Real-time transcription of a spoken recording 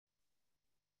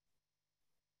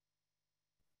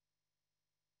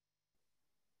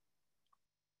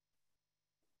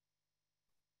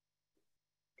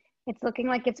It's looking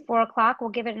like it's 4 o'clock.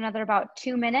 We'll give it another about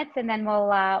 2 minutes, and then we'll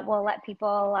let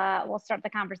people, we'll start the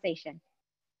conversation.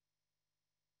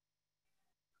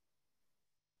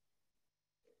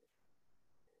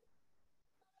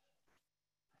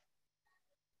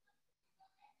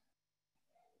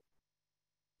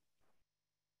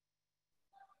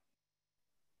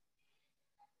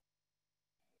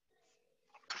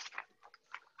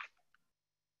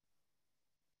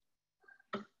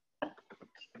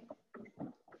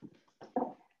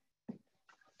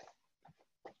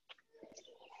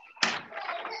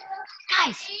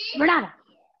 Guys, Renata.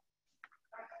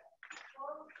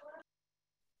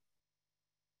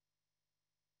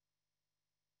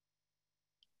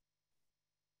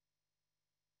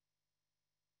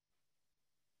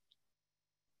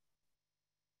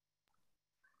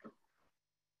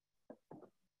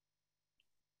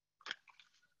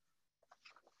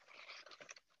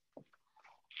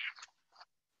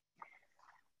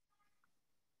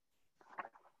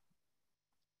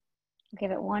 Give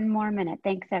it 1 more minute.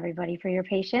 Thanks everybody for your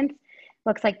patience.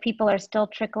 Looks like people are still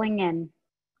trickling in.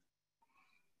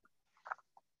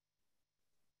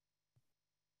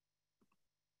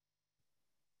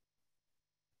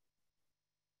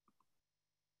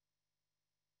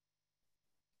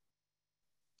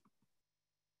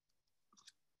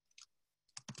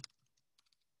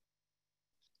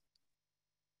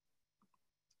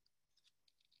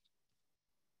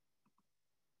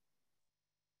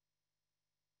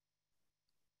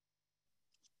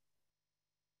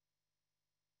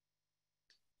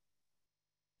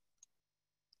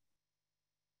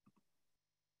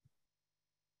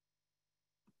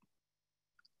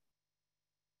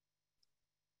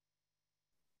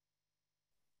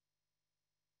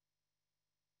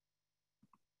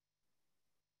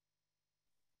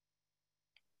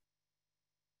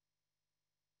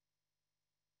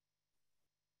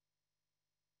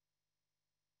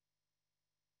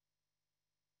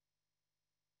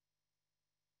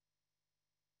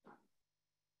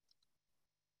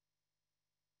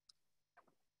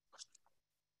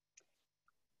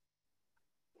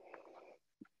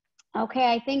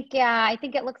 Okay, I think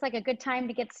it looks like a good time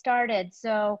to get started.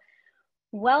 So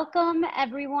welcome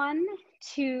everyone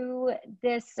to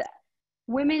this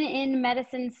Women in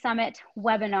Medicine Summit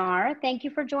webinar. Thank you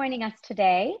for joining us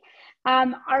today.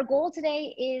 Our goal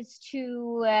today is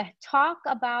to talk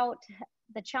about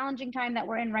the challenging time that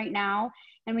we're in right now,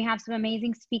 and we have some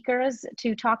amazing speakers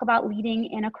to talk about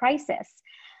leading in a crisis.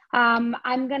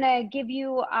 I'm gonna give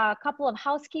you a couple of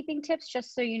housekeeping tips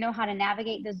just so you know how to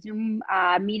navigate the Zoom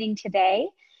meeting today.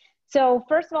 So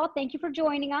first of all, thank you for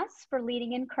joining us for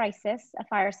Leading in Crisis, a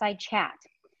fireside chat.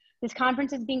 This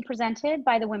conference is being presented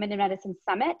by the Women in Medicine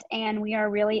Summit, and we are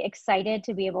really excited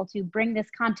to be able to bring this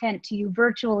content to you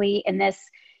virtually in this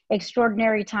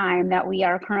extraordinary time that we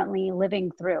are currently living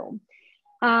through.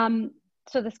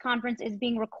 So this conference is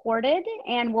being recorded,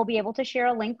 and we'll be able to share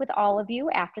a link with all of you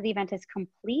after the event is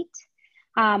complete.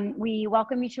 We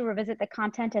welcome you to revisit the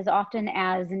content as often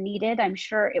as needed. I'm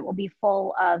sure it will be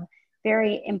full of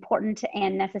very important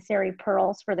and necessary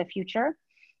pearls for the future.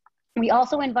 We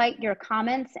also invite your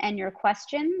comments and your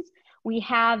questions. We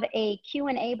have a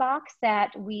Q&A box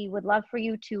that we would love for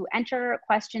you to enter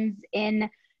questions in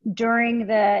during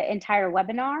the entire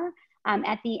webinar.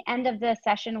 At the end of the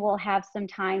session, we'll have some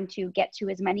time to get to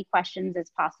as many questions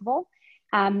as possible.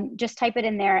 Just type it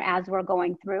in there as we're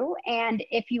going through. And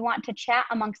if you want to chat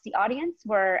amongst the audience,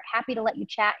 we're happy to let you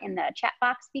chat in the chat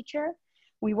box feature.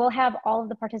 We will have all of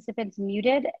the participants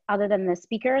muted other than the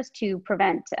speakers to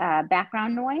prevent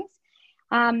background noise.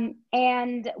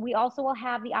 And we also will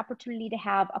have the opportunity to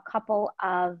have a couple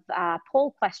of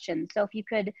poll questions. So if you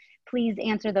could please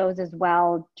answer those as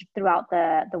well throughout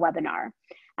the webinar.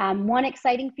 One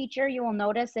exciting feature you will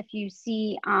notice if you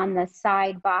see on the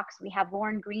side box, we have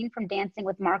Lauren Green from Dancing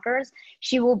with Markers.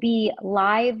 She will be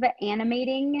live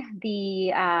animating the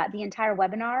entire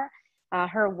webinar.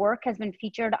 Her work has been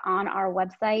featured on our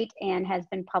website and has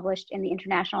been published in the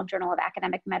International Journal of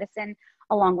Academic Medicine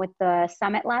along with the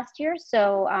summit last year.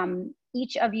 So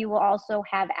each of you will also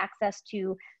have access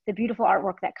to the beautiful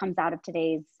artwork that comes out of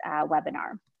today's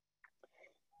webinar.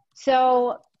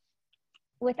 So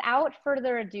without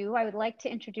further ado, I would like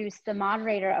to introduce the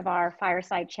moderator of our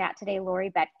fireside chat today, Laurie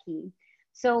Baedke.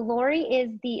 So Laurie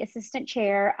is the assistant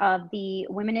chair of the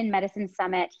Women in Medicine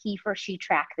Summit He for She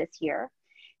track this year.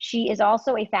 She is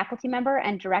also a faculty member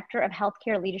and director of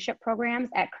healthcare leadership programs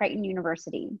at Creighton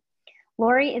University.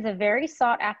 Laurie is a very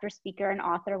sought after speaker and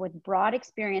author with broad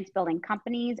experience building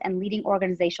companies and leading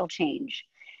organizational change.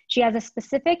 She has a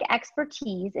specific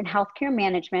expertise in healthcare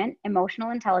management,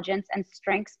 emotional intelligence, and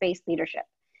strengths-based leadership.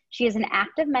 She is an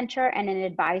active mentor and an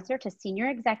advisor to senior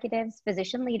executives,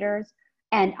 physician leaders,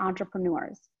 and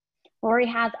entrepreneurs. Laurie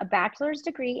has a bachelor's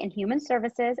degree in human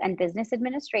services and business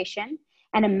administration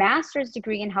and a master's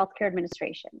degree in healthcare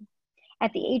administration.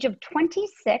 At the age of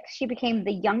 26, she became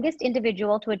the youngest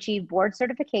individual to achieve board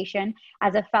certification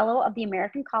as a fellow of the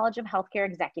American College of Healthcare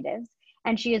Executives,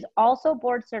 and she is also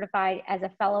board certified as a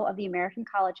fellow of the American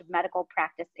College of Medical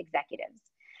Practice Executives.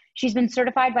 She's been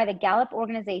certified by the Gallup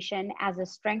organization as a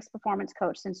strengths performance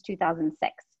coach since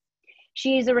 2006.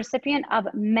 She is a recipient of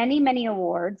many, many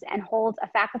awards and holds a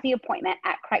faculty appointment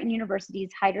at Creighton University's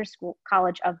Heider School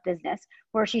College of Business,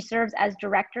 where she serves as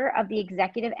director of the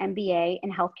Executive MBA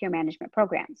in Healthcare Management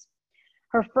Programs.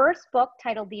 Her first book,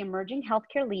 titled The Emerging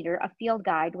Healthcare Leader, A Field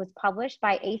Guide, was published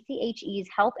by ACHE's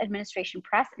Health Administration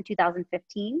Press in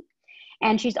 2015.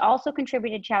 And she's also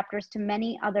contributed chapters to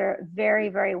many other very,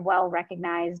 very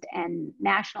well-recognized and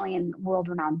nationally and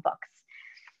world-renowned books.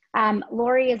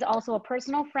 Laurie is also a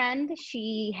personal friend.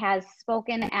 She has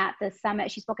spoken at the summit.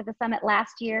 She spoke at the summit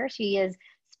last year. She is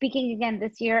speaking again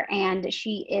this year, and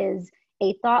she is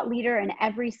a thought leader in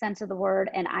every sense of the word.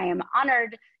 And I am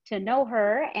honored to know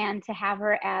her and to have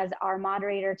her as our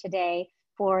moderator today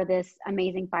for this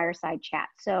amazing fireside chat.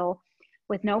 So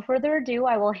with no further ado,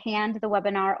 I will hand the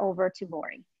webinar over to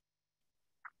Laurie.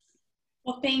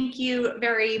 Well, thank you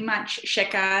very much,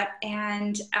 Shika,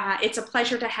 and it's a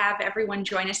pleasure to have everyone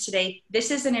join us today. This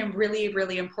is a really,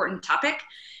 really important topic,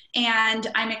 and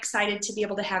I'm excited to be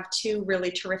able to have two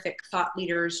really terrific thought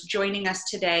leaders joining us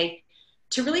today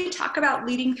to really talk about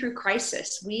leading through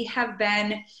crisis. We have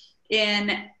been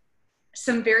in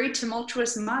some very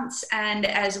tumultuous months, and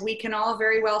as we can all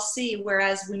very well see,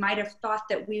 whereas we might have thought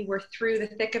that we were through the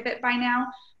thick of it by now,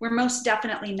 we're most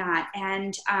definitely not.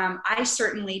 And I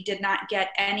certainly did not get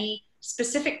any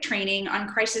specific training on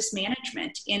crisis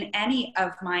management in any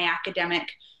of my academic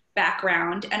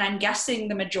background, and I'm guessing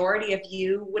the majority of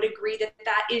you would agree that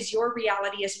that is your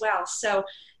reality as well. So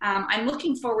I'm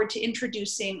looking forward to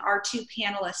introducing our two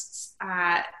panelists.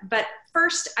 But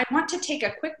first, I want to take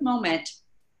a quick moment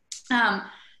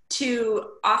to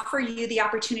offer you the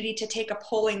opportunity to take a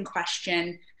polling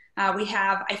question. We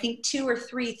have, I think, 2 or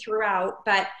 3 throughout,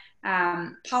 but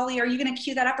Polly, are you going to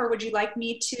cue that up, or would you like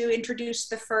me to introduce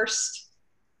the first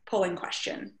polling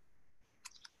question?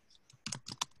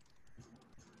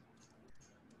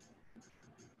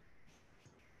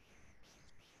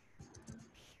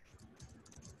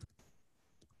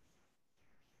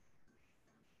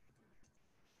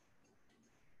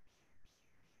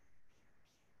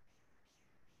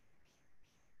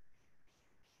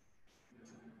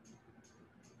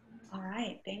 All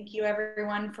right, thank you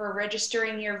everyone for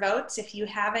registering your votes. If you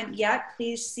haven't yet,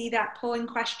 please see that polling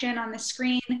question on the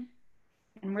screen.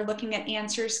 And we're looking at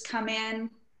answers come in.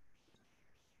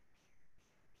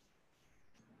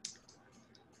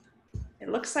 It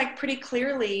looks like pretty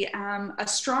clearly a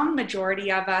strong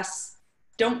majority of us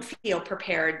don't feel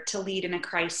prepared to lead in a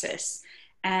crisis.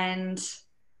 And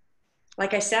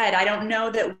like I said, I don't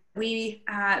know that we,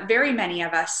 very many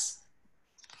of us,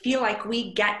 feel like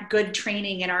we get good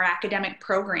training in our academic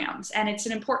programs. And it's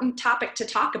an important topic to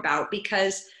talk about,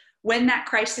 because when that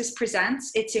crisis presents,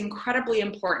 it's incredibly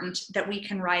important that we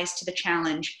can rise to the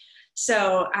challenge.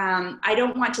 So I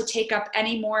don't want to take up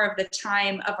any more of the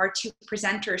time of our two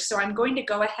presenters. So I'm going to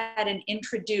go ahead and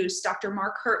introduce Dr.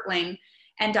 Mark Hertling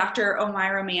and Dr.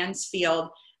 Omayra Mansfield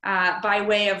by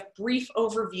way of brief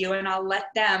overview, and I'll let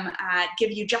them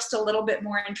give you just a little bit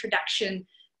more introduction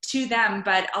to them.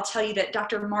 But I'll tell you that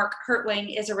Dr. Mark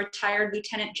Hertling is a retired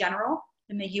Lieutenant General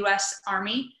in the US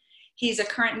Army. He's a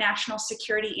current national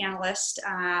security analyst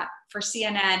for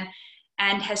CNN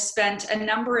and has spent a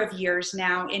number of years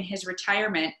now in his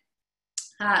retirement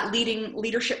leading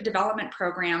leadership development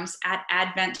programs at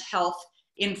Advent Health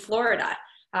in Florida,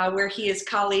 where he is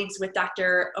colleagues with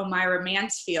Dr. Omayra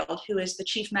Mansfield, who is the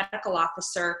Chief Medical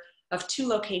Officer of 2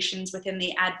 locations within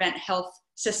the Advent Health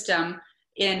system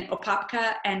in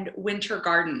Opopka and Winter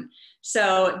Garden.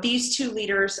 So these 2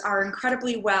 leaders are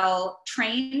incredibly well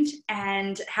trained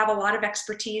and have a lot of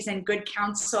expertise and good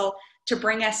counsel to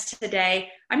bring us today.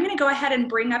 I'm going to go ahead and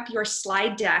bring up your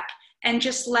slide deck and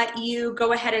just let you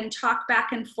go ahead and talk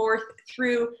back and forth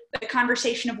through the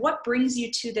conversation of what brings you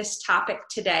to this topic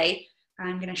today.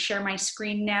 I'm going to share my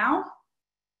screen now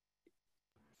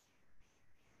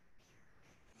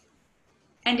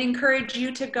and encourage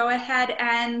you to go ahead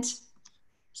and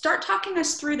start talking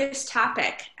us through this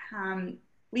topic,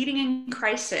 leading in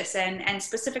crisis and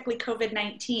specifically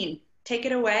COVID-19. Take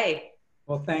it away.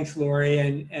 Well, thanks, Laurie,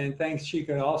 and thanks,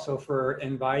 Shika, also for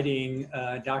inviting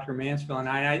Dr. Mansfield. And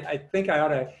I think I ought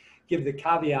to give the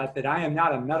caveat that I am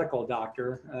not a medical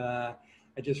doctor.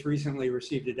 I just recently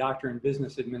received a doctorate in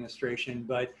business administration,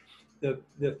 but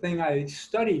the thing I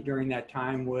studied during that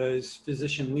time was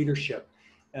physician leadership.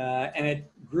 And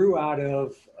it grew out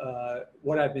of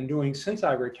what I've been doing since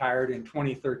I retired in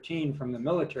 2013 from the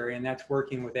military, and that's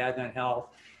working with Advent Health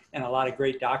and a lot of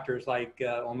great doctors like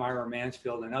Omayra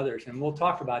Mansfield and others, and we'll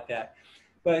talk about that.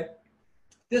 But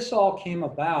this all came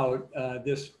about,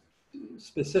 this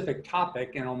specific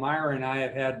topic, and Omayra and I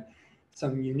have had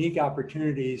some unique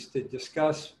opportunities to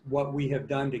discuss what we have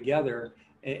done together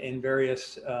in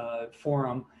various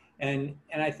forum. And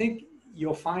I think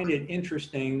you'll find it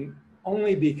interesting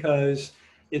only because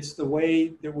it's the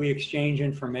way that we exchange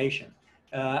information.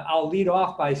 I'll lead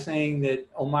off by saying that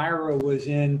Omayra was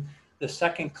in the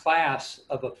second class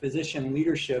of a physician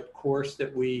leadership course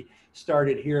that we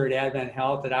started here at Advent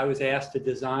Health that I was asked to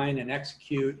design and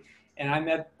execute. And I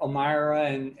met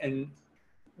Omayra and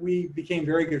we became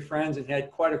very good friends and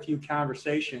had quite a few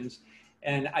conversations.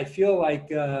 And I feel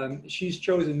like she's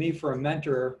chosen me for a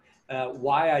mentor.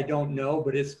 Why, I don't know,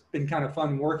 but it's been kind of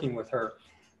fun working with her.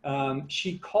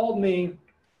 She called me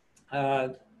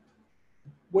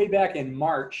way back in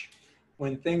March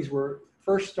when things were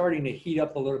first starting to heat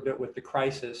up a little bit with the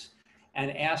crisis,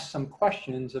 and asked some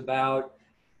questions about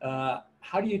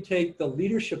how do you take the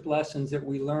leadership lessons that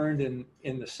we learned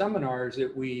in the seminars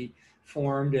that we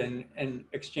formed and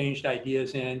exchanged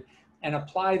ideas in, and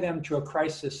apply them to a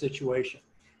crisis situation.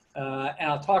 And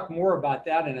I'll talk more about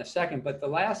that in a second, but the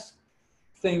last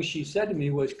thing she said to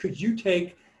me was, could you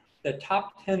take the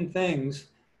top 10 things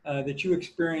that you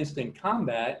experienced in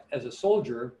combat as a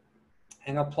soldier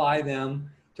and apply them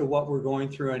to what we're going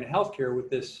through in healthcare with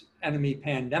this enemy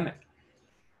pandemic?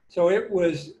 So it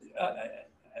was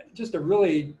just a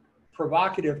really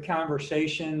provocative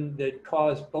conversation that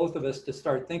caused both of us to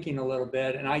start thinking a little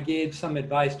bit. And I gave some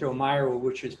advice to Omayra,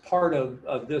 which is part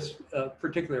of this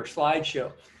particular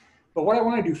slideshow. But what I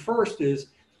want to do first is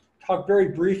talk very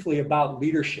briefly about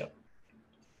leadership.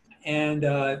 And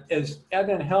as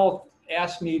Advent Health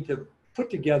asked me to put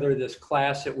together this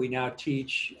class that we now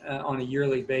teach on a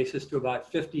yearly basis to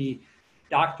about 50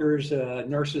 doctors,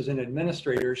 nurses, and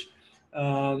administrators,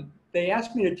 they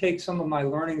asked me to take some of my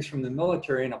learnings from the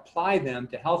military and apply them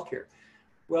to healthcare.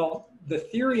 Well, the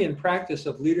theory and practice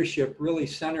of leadership really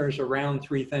centers around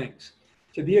three things.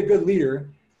 To be a good leader,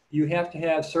 you have to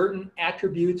have certain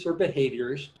attributes or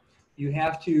behaviors. You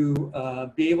have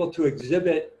to be able to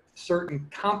exhibit certain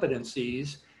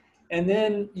competencies, and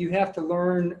then you have to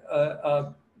learn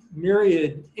a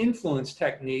myriad influence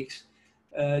techniques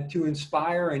to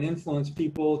inspire and influence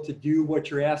people to do what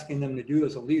you're asking them to do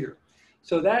as a leader.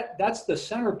 So that's the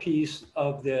centerpiece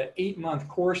of the 8-month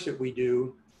course that we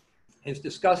do, is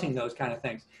discussing those kind of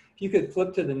things. If you could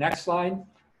flip to the next slide,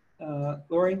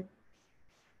 Laurie.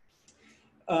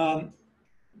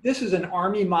 This is an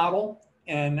Army model,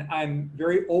 and I'm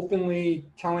very openly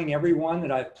telling everyone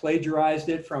that I've plagiarized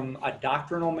it from a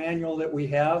doctrinal manual that we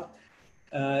have.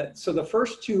 So the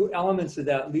first two elements of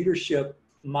that leadership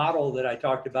model that I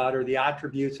talked about are the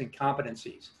attributes and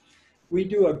competencies. We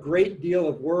do a great deal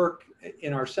of work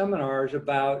in our seminars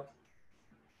about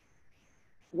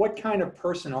what kind of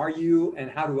person are you and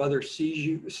how do others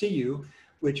see you,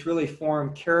 which really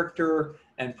form character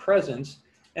and presence.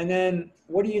 And then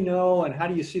what do you know and how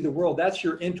do you see the world? That's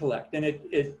your intellect. And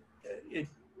it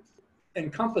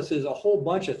encompasses a whole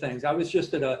bunch of things. I was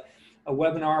just at a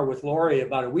webinar with Laurie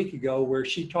about a week ago where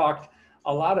she talked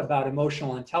a lot about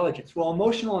emotional intelligence. Well,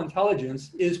 emotional intelligence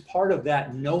is part of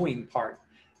that knowing part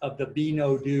of the be,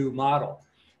 know, do model.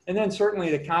 And then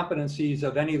certainly the competencies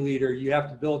of any leader, you have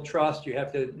to build trust, you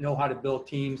have to know how to build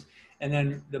teams. And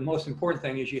then the most important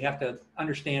thing is you have to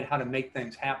understand how to make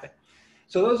things happen.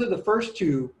 So those are the first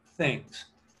two things.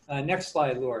 Next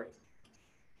slide, Laurie.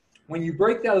 When you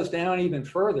break those down even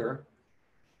further,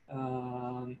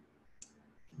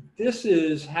 this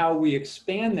is how we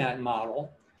expand that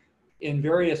model in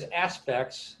various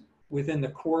aspects within the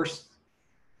course,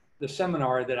 the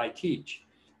seminar that I teach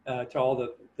to all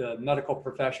the medical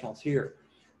professionals here.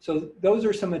 So those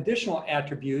are some additional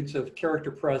attributes of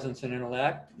character, presence, and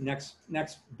intellect.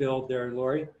 Next build there,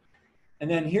 Laurie. And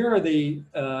then here are the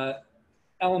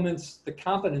elements, the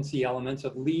competency elements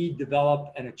of lead,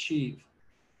 develop, and achieve.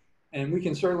 And we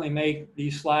can certainly make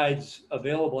these slides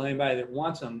available to anybody that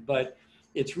wants them, but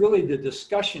it's really the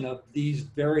discussion of these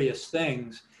various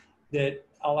things that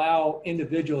allow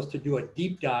individuals to do a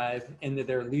deep dive into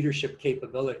their leadership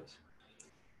capabilities.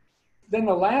 Then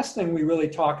the last thing we really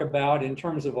talk about in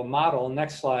terms of a model,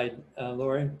 next slide,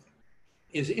 Laurie,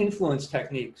 is influence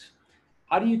techniques.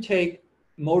 How do you take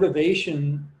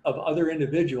motivation of other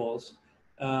individuals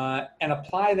and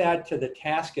apply that to the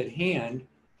task at hand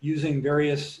using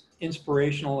various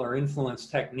inspirational or influence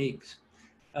techniques.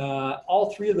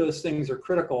 All three of those things are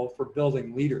critical for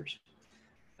building leaders.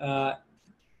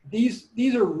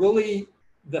 These are really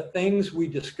the things we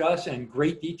discuss in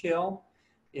great detail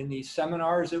in these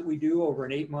seminars that we do over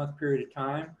an 8-month period of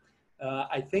time.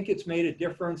 I think it's made a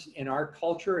difference in our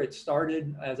culture. It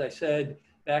started, as I said,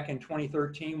 back in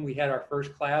 2013. We had our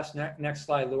first class. Next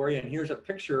slide, Laurie. And here's a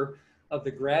picture of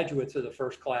the graduates of the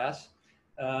first class.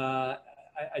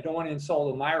 I don't want to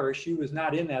insult Omayra. She was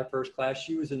not in that first class.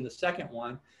 She was in the second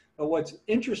one. But what's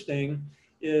interesting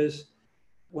is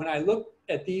when I look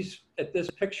at this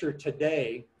picture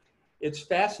today, it's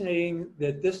fascinating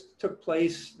that this took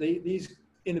place. These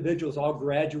individuals all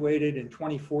graduated in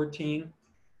 2014.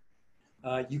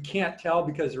 You can't tell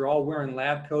because they're all wearing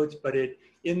lab coats, but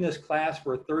in this class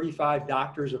were 35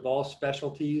 doctors of all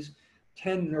specialties,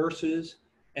 10 nurses,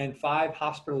 and 5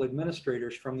 hospital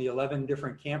administrators from the 11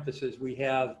 different campuses we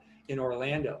have in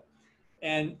Orlando.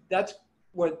 And that's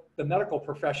what the medical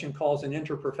profession calls an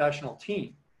interprofessional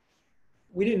team.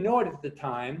 We didn't know it at the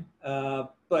time,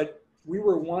 but we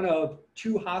were one of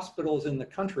 2 hospitals in the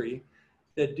country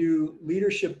that do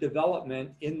leadership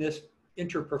development in this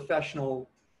interprofessional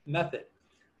method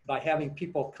by having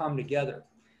people come together.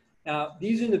 Now,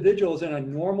 these individuals in a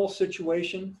normal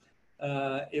situation,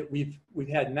 we've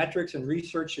had metrics and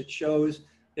research that shows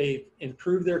they've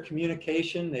improved their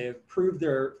communication, they've improved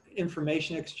their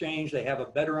information exchange, they have a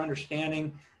better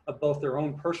understanding of both their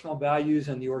own personal values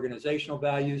and the organizational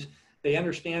values. They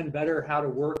understand better how to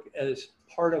work as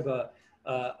part of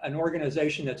an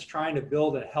organization that's trying to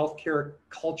build a healthcare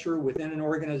culture within an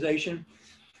organization.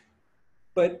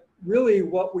 But really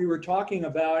what we were talking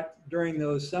about during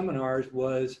those seminars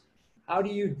was, how do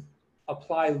you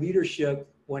apply leadership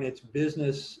when it's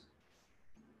business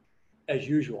as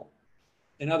usual?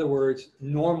 In other words,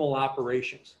 normal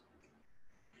operations.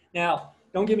 Now,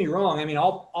 don't get me wrong. I mean,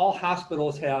 all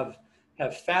hospitals have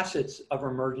facets of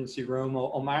emergency room.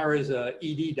 Omayra is a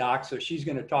ED doc, so she's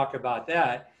going to talk about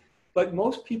that. But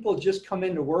most people just come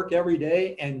into work every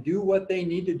day and do what they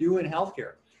need to do in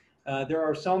healthcare. There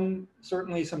are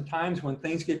certainly some times when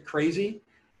things get crazy.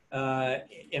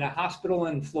 In a hospital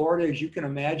in Florida, as you can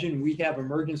imagine, we have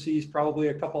emergencies probably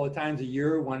a couple of times a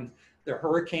year when the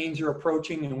hurricanes are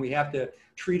approaching and we have to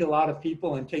treat a lot of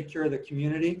people and take care of the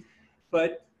community.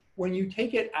 But when you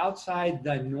take it outside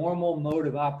the normal mode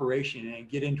of operation and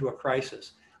get into a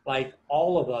crisis, like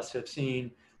all of us have seen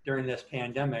during this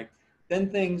pandemic, then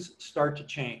things start to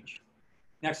change.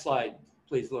 Next slide,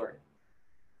 please, Laurie.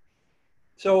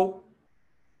 So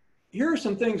here are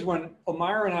some things when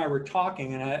Omayra and I were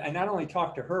talking, and I not only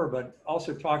talked to her, but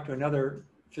also talked to another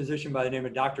physician by the name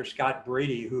of Dr. Scott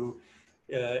Brady, who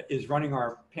is running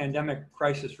our pandemic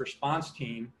crisis response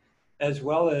team, as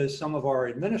well as some of our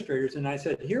administrators. And I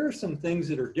said, here are some things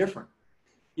that are different.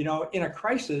 You know, in a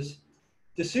crisis,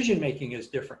 decision-making is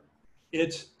different.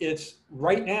 It's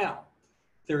right now.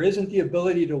 There isn't the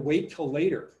ability to wait till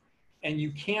later. And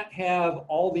you can't have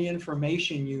all the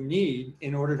information you need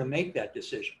in order to make that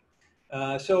decision.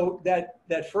 So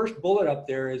that first bullet up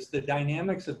there is the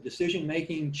dynamics of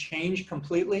decision-making change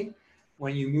completely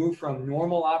when you move from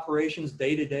normal operations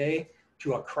day to day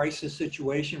to a crisis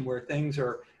situation where things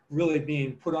are really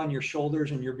being put on your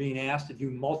shoulders and you're being asked to do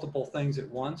multiple things at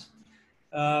once.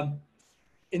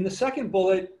 In the second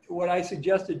bullet, what I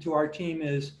suggested to our team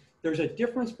is there's a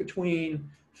difference between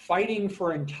fighting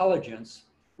for intelligence,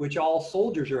 which all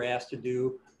soldiers are asked to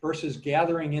do, versus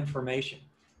gathering information.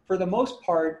 For the most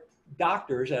part,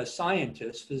 doctors as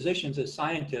scientists, physicians as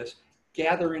scientists,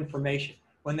 gather information.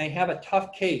 When they have a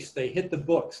tough case, they hit the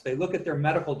books, they look at their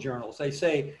medical journals, they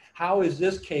say, how is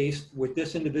this case with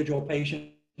this individual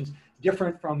patient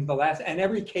different from the last? And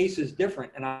every case is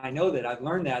different, and I know that. I've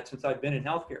learned that since I've been in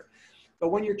healthcare. But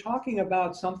when you're talking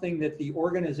about something that the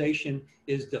organization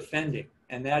is defending,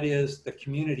 and that is the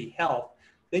community health,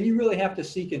 then you really have to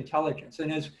seek intelligence.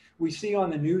 And as we see on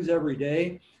the news every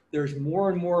day, there's more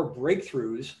and more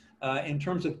breakthroughs in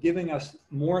terms of giving us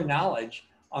more knowledge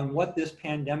on what this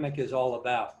pandemic is all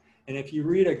about. And if you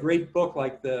read a great book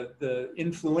like the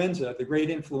Influenza, The Great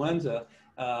Influenza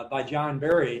by John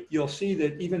Barry, you'll see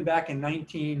that even back in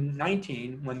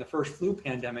 1919, when the first flu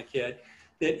pandemic hit,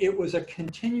 that it was a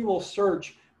continual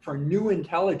search for new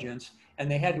intelligence, and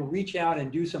they had to reach out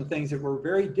and do some things that were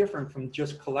very different from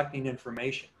just collecting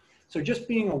information. So just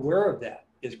being aware of that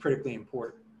is critically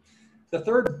important. The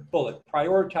third bullet,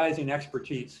 prioritizing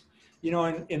expertise. You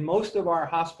know, in most of our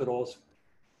hospitals,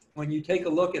 when you take a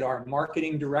look at our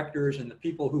marketing directors and the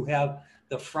people who have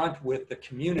the front with the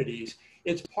communities,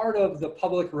 it's part of the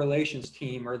public relations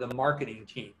team or the marketing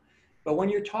team. But when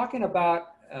you're talking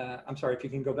about, I'm sorry, if you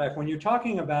can go back, when you're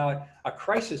talking about a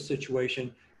crisis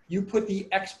situation, you put the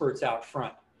experts out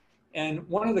front. And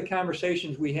one of the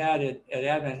conversations we had at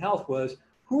Advent Health was,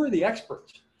 who are the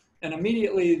experts? And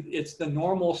immediately it's the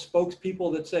normal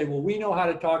spokespeople that say, well, we know how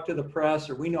to talk to the press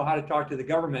or we know how to talk to the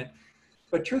government.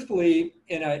 But truthfully,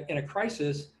 in a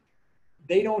crisis,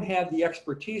 they don't have the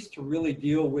expertise to really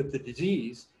deal with the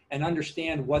disease and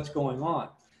understand what's going on.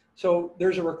 So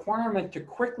there's a requirement to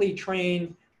quickly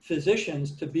train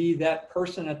physicians to be that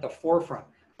person at the forefront.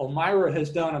 Omayra has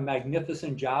done a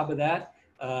magnificent job of that.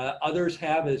 Others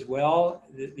have as well.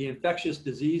 The infectious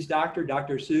disease doctor,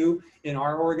 Dr. Sue, in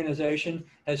our organization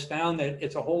has found that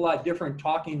it's a whole lot different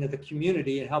talking to the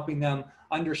community and helping them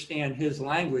understand his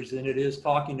language than it is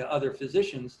talking to other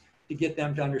physicians to get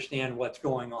them to understand what's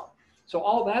going on. So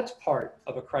all that's part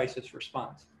of a crisis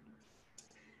response.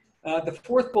 The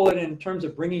fourth bullet in terms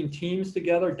of bringing teams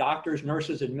together, doctors,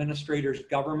 nurses, administrators,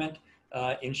 government,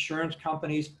 insurance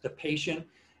companies, the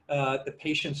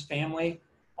patient's family,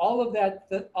 all of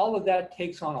that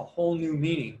takes on a whole new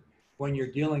meaning when you're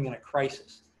dealing in a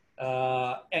crisis.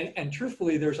 And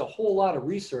truthfully, there's a whole lot of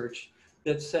research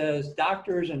that says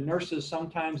doctors and nurses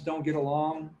sometimes don't get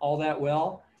along all that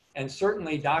well. And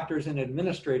certainly doctors and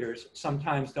administrators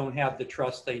sometimes don't have the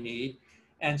trust they need.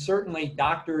 And certainly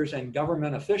doctors and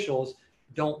government officials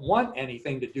don't want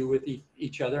anything to do with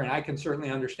each other. And I can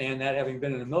certainly understand that, having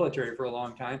been in the military for a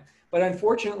long time. But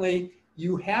unfortunately,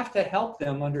 you have to help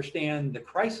them understand the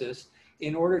crisis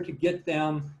in order to get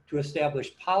them to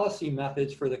establish policy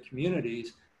methods for the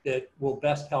communities that will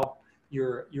best help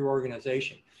your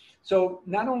organization. So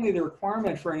not only the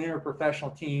requirement for an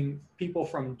interprofessional team, people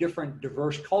from different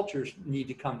diverse cultures need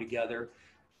to come together,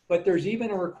 but there's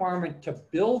even a requirement to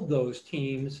build those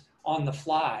teams on the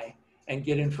fly and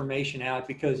get information out,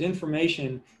 because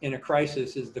information in a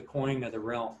crisis is the coin of the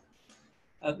realm.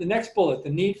 The next bullet, the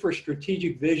need for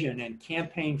strategic vision and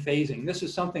campaign phasing. This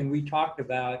is something we talked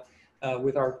about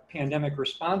with our pandemic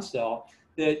response cell,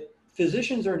 that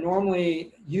physicians are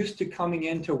normally used to coming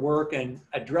into work and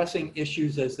addressing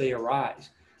issues as they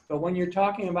arise. But when you're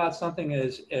talking about something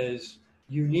as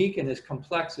unique and as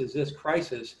complex as this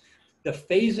crisis, the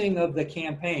phasing of the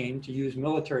campaign, to use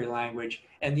military language,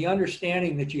 and the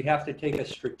understanding that you have to take a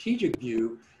strategic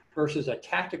view versus a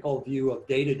tactical view of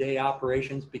day-to-day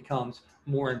operations becomes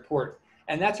more important.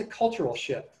 And that's a cultural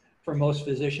shift for most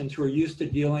physicians who are used to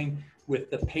dealing with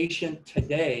the patient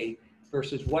today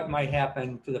versus what might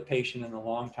happen to the patient in the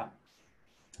long time.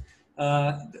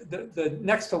 The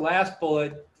next to last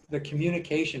bullet, the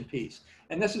communication piece.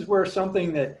 And this is where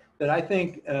something that I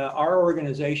think our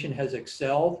organization has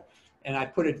excelled, and I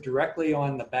put it directly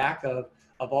on the back of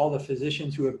all the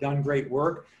physicians who have done great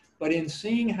work, but in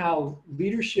seeing how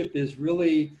leadership is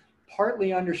really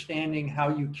partly understanding how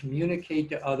you communicate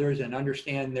to others and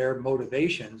understand their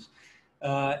motivations,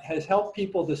 has helped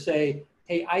people to say,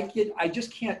 hey, I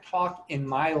just can't talk in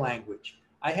my language.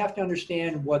 I have to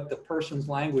understand what the person's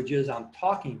language is I'm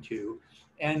talking to,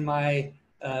 and my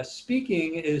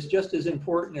speaking is just as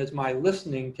important as my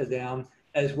listening to them,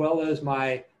 as well as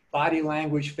my body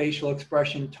language, facial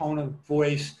expression, tone of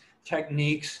voice,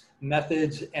 techniques,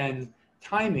 methods, and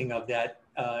timing of that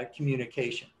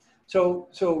communication.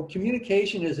 So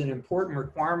communication is an important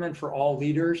requirement for all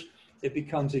leaders. It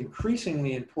becomes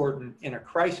increasingly important in a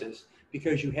crisis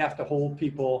because you have to hold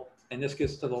people, and this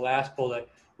gets to the last bullet,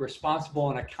 responsible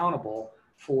and accountable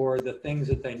for the things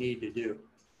that they need to do.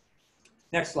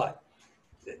 Next slide.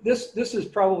 This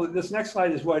next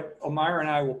slide is what Omayra and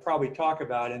I will probably talk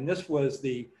about, and this was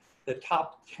the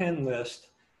top 10 list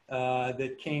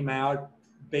that came out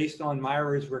based on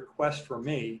Myra's request for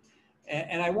me.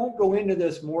 And I won't go into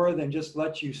this more than just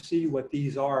let you see what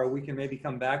these are. We can maybe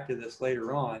come back to this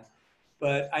later on.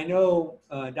 But I know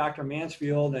Dr.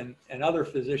 Mansfield and other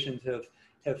physicians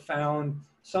have found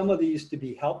some of these to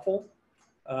be helpful.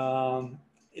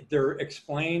 They're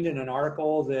explained in an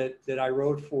article that I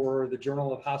wrote for the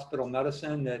Journal of Hospital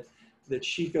Medicine that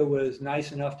Shika was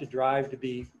nice enough to drive to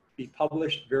be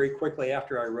published very quickly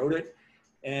after I wrote it.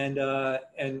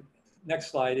 And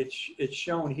next slide, it's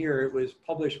shown here. It was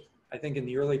published, I think, in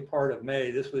the early part of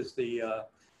May. This was the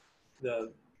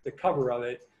cover of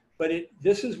it. But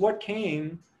this is what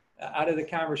came out of the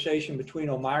conversation between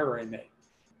Omayra and me.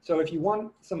 So if you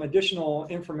want some additional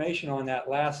information on that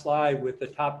last slide with the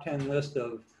top 10 list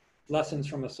of lessons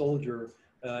from a soldier,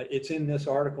 it's in this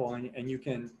article, and you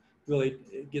can really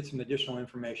get some additional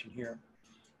information here.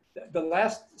 The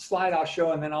last slide I'll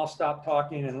show, and then I'll stop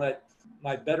talking and let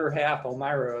my better half,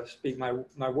 Omayra, speak, my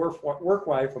work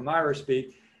wife, Omayra,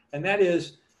 speak, and that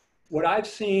is what I've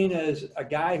seen as a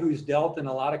guy who's dealt in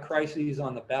a lot of crises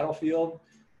on the battlefield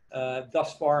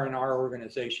thus far in our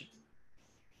organization.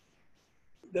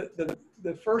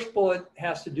 The first bullet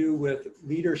has to do with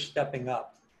leaders stepping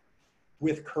up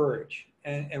with courage.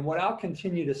 And what I'll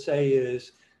continue to say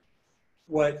is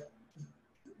what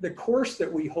the course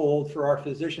that we hold for our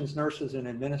physicians, nurses, and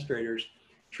administrators,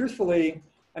 truthfully,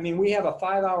 I mean, we have a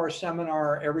 5-hour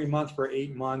seminar every month for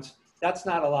 8 months. That's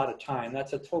not a lot of time.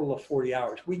 That's a total of 40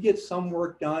 hours. We get some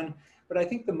work done, but I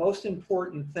think the most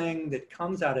important thing that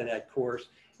comes out of that course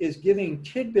is giving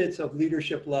tidbits of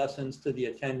leadership lessons to the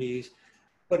attendees,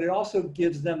 but it also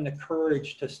gives them the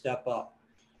courage to step up.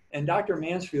 And Dr.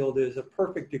 Mansfield is a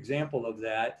perfect example of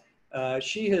that.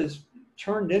 She has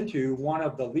turned into one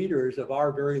of the leaders of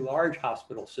our very large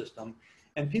hospital system,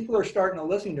 and people are starting to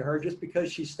listen to her just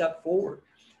because she stepped forward.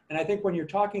 And I think when you're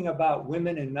talking about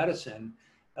women in medicine,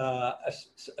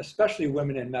 especially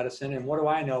women in medicine, and what do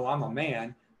I know? I'm a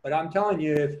man, but I'm telling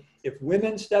you, if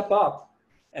women step up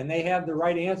and they have the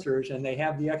right answers and they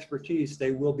have the expertise,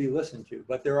 they will be listened to.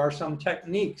 But there are some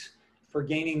techniques for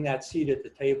gaining that seat at the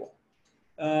table.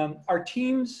 Our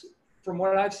teams, from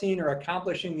what I've seen, are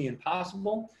accomplishing the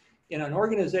impossible. In an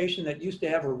organization that used to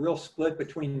have a real split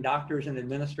between doctors and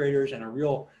administrators and a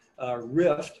real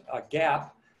rift, a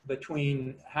gap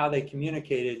between how they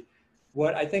communicated,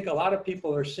 what I think a lot of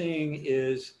people are seeing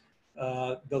is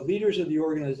the leaders of the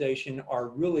organization are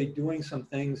really doing some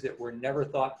things that were never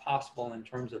thought possible in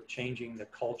terms of changing the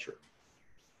culture.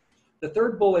 The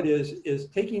third bullet is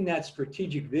taking that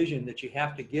strategic vision that you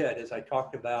have to get, as I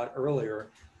talked about earlier,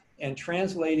 and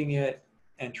translating it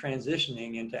and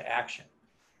transitioning into action.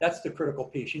 That's the critical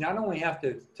piece. You not only have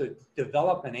to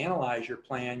develop and analyze your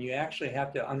plan, you actually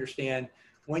have to understand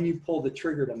when you pull the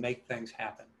trigger to make things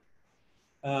happen.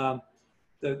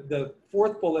 The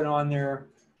fourth bullet on there,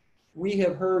 we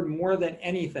have heard more than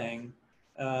anything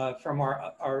from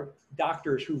our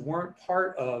doctors who weren't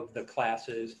part of the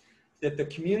classes, that the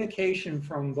communication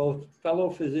from both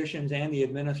fellow physicians and the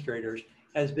administrators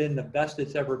has been the best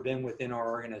it's ever been within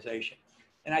our organization.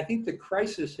 And I think the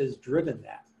crisis has driven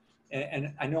that.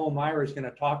 And I know Omayra is going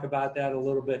to talk about that a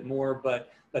little bit more, but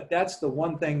that's the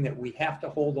one thing that we have to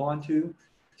hold on to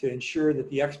ensure that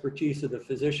the expertise of the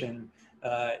physician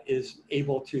is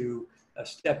able to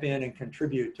step in and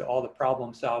contribute to all the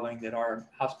problem solving that our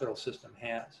hospital system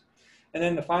has. And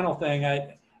then the final thing,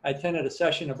 I attended a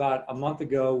session about a month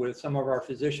ago with some of our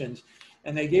physicians,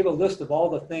 and they gave a list of all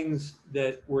the things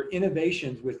that were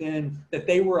innovations within that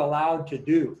they were allowed to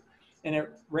do. And it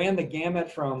ran the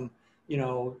gamut from, you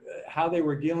know, how they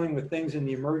were dealing with things in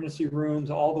the emergency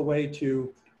rooms all the way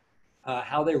to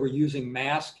how they were using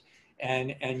masks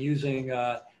and using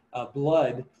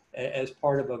blood as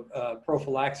part of a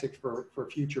prophylaxis for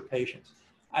future patients.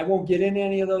 I won't get into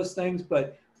any of those things,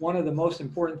 but one of the most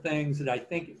important things that I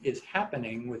think is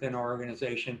happening within our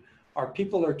organization are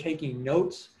people are taking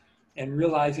notes and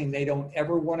realizing they don't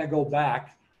ever want to go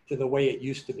back to the way it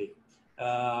used to be.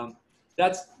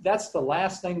 That's the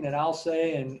last thing that I'll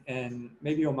say, and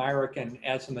maybe Omayra can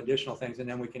add some additional things, and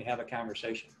then we can have a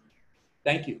conversation.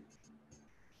 Thank you.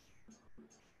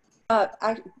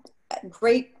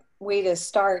 Great way to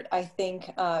start, I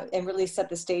think, and really set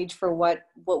the stage for what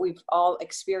we've all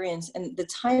experienced. And the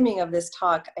timing of this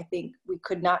talk, I think we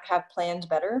could not have planned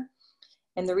better.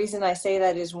 And the reason I say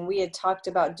that is when we had talked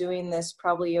about doing this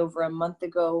probably over a month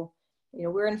ago, you know,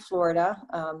 we're in Florida,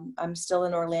 I'm still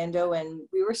in Orlando, and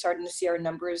we were starting to see our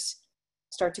numbers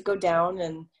start to go down,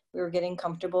 and we were getting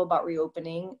comfortable about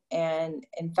reopening. And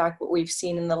in fact, what we've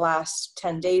seen in the last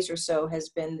 10 days or so has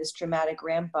been this dramatic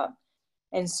ramp up.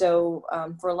 And so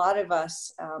for a lot of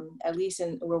us, at least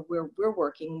where we're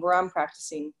working, where I'm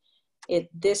practicing,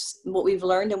 what we've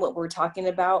learned and what we're talking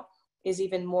about is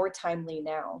even more timely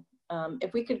now.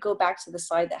 If we could go back to the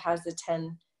slide that has the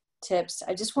 10 tips,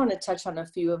 I just want to touch on a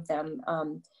few of them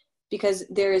because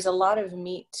there is a lot of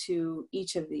meat to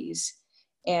each of these.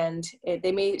 And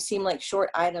they may seem like short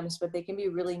items, but they can be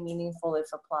really meaningful if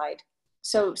applied.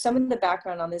 So some of the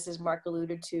background on this, as Mark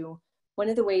alluded to, one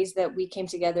of the ways that we came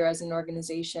together as an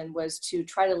organization was to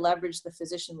try to leverage the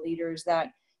physician leaders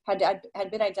that had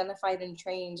been identified and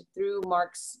trained through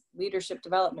Mark's leadership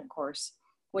development course.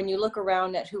 When you look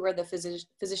around at who are the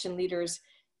physician leaders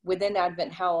within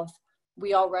Advent Health,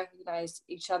 we all recognize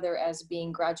each other as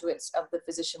being graduates of the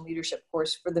physician leadership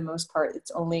course for the most part.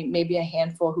 It's only maybe a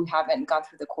handful who haven't gone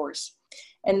through the course.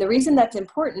 And the reason that's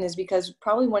important is because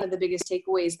probably one of the biggest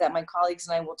takeaways that my colleagues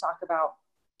and I will talk about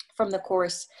from the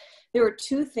course, there were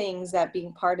two things that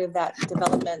being part of that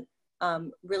development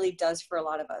really does for a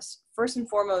lot of us. First and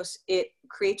foremost, it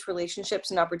creates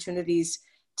relationships and opportunities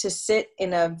to sit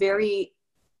in a very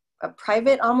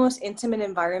private, almost intimate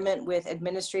environment with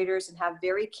administrators and have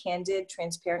very candid,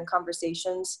 transparent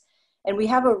conversations. And we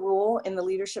have a rule in the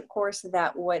leadership course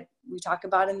that what we talk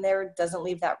about in there doesn't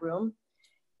leave that room.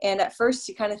 And at first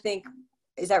you kind of think,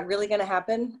 is that really going to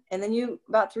happen? And then you,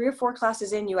 about 3 or 4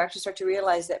 classes in, you actually start to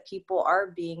realize that people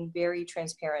are being very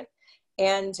transparent,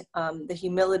 and the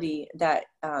humility that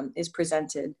is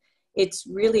presented. It's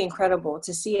really incredible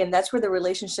to see. And that's where the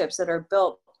relationships that are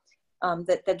built,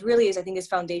 that really is, I think, is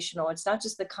foundational. It's not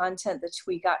just the content that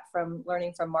we got from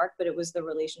learning from Mark, but it was the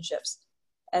relationships.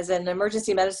 As an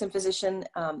emergency medicine physician,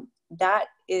 that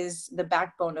is the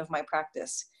backbone of my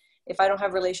practice. If I don't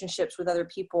have relationships with other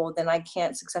people, then I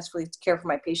can't successfully care for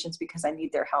my patients because I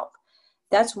need their help.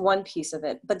 That's one piece of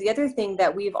it. But the other thing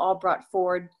that we've all brought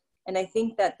forward, and I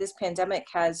think that this pandemic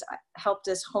has helped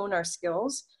us hone our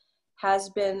skills, has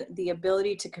been the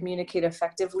ability to communicate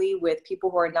effectively with people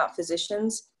who are not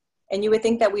physicians. And you would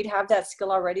think that we'd have that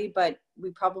skill already, but we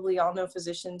probably all know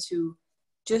physicians who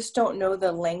just don't know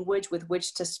the language with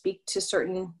which to speak to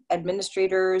certain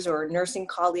administrators or nursing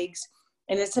colleagues.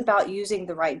 And it's about using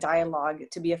the right dialogue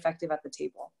to be effective at the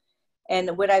table.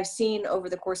 And what I've seen over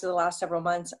the course of the last several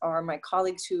months are my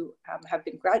colleagues who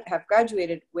have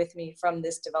graduated with me from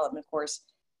this development course.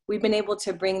 We've been able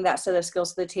to bring that set of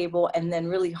skills to the table and then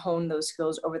really hone those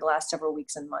skills over the last several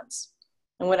weeks and months.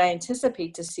 And what I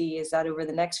anticipate to see is that over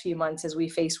the next few months, as we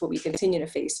face what we continue to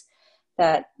face,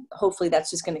 that hopefully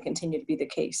that's just going to continue to be the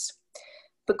case.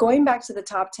 But going back to the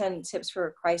top 10 tips for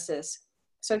a crisis.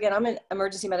 So again, I'm an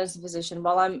emergency medicine physician.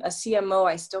 While I'm a CMO,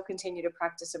 I still continue to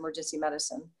practice emergency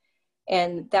medicine.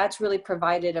 And that's really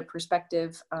provided a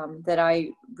perspective that I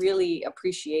really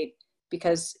appreciate,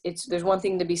 because there's one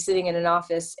thing to be sitting in an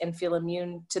office and feel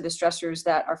immune to the stressors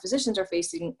that our physicians are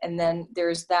facing. And then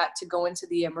there's that to go into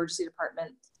the emergency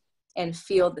department and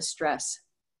feel the stress.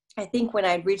 I think when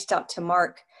I reached out to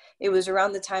Mark, it was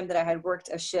around the time that I had worked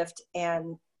a shift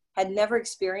and had never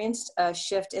experienced a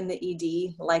shift in the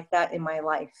ED like that in my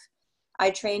life. I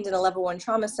trained in a level 1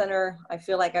 trauma center. I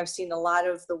feel like I've seen a lot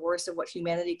of the worst of what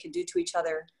humanity could do to each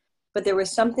other. But there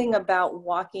was something about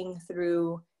walking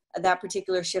through that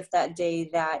particular shift that day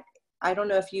that I don't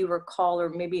know if you recall, or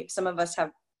maybe some of us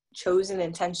have chosen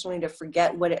intentionally to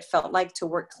forget what it felt like to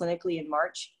work clinically in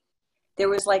March. There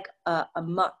was like a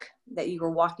muck that you were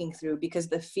walking through because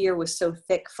the fear was so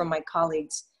thick from my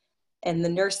colleagues and the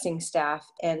nursing staff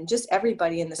and just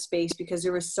everybody in the space, because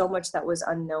there was so much that was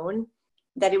unknown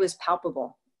that it was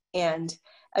palpable. And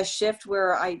a shift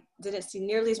where I didn't see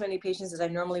nearly as many patients as I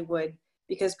normally would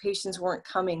because patients weren't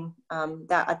coming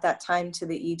at that time to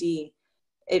the ED.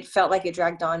 It felt like it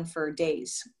dragged on for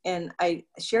days. And I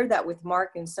shared that with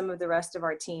Mark and some of the rest of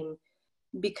our team,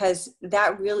 because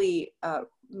that really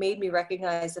made me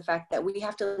recognize the fact that we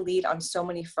have to lead on so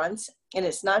many fronts. And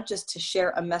it's not just to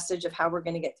share a message of how we're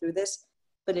going to get through this,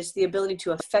 but it's the ability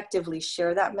to effectively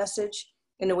share that message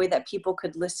in a way that people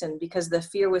could listen, because the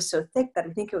fear was so thick that I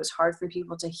think it was hard for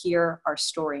people to hear our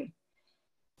story.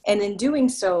 And in doing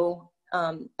so,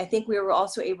 I think we were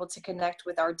also able to connect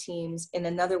with our teams in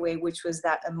another way, which was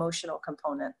that emotional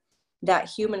component, that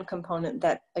human component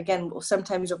that, again, we'll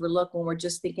sometimes overlook when we're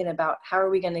just thinking about how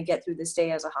are we going to get through this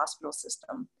day as a hospital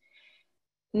system.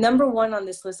 Number 1 on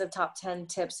this list of top 10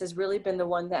 tips has really been the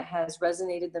one that has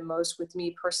resonated the most with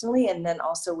me personally, and then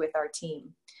also with our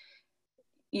team.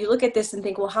 You look at this and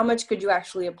think, well, how much could you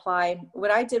actually apply?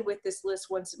 What I did with this list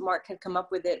once Mark had come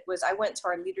up with it was I went to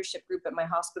our leadership group at my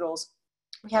hospitals.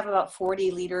 We have about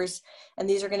 40 leaders, and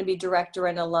these are going to be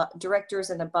directors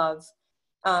and above,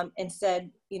 and said,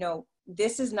 you know,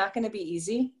 this is not going to be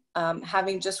easy.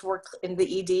 Having just worked in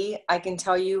the ED, I can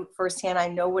tell you firsthand, I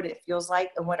know what it feels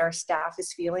like and what our staff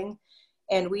is feeling.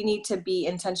 And we need to be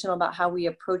intentional about how we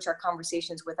approach our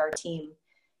conversations with our team.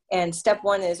 And step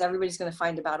 1 is everybody's going to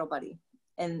find a battle buddy.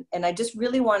 And I just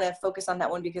really want to focus on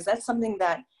that one, because that's something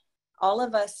that all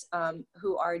of us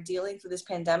who are dealing through this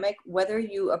pandemic, whether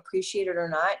you appreciate it or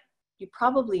not, you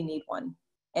probably need one.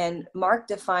 And Mark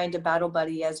defined a battle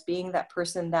buddy as being that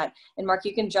person that, and Mark,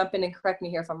 you can jump in and correct me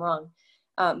here if I'm wrong,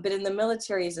 but in the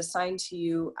military is assigned to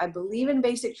you, I believe in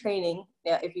basic training,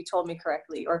 if you told me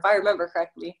correctly, or if I remember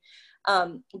correctly,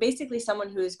 basically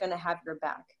someone who is going to have your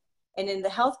back. And in the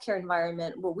healthcare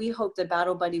environment, what we hope the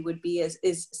battle buddy would be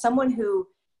is someone who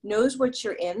knows what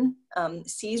you're in,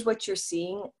 sees what you're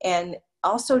seeing, and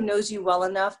also knows you well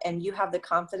enough, and you have the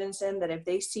confidence in that if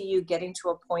they see you getting to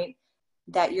a point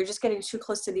that you're just getting too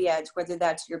close to the edge, whether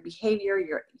that's your behavior,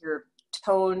 your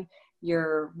tone,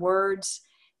 your words,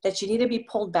 that you need to be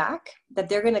pulled back, that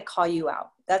they're going to call you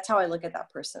out. That's how I look at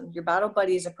that person. Your battle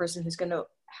buddy is a person who's going to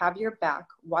have your back,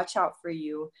 watch out for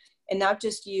you, and not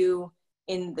just you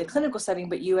in the clinical setting,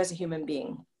 but you as a human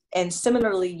being. And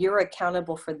similarly, you're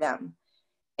accountable for them.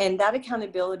 And that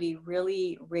accountability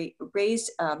really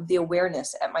raised the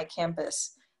awareness at my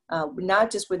campus,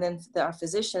 not just within our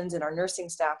physicians and our nursing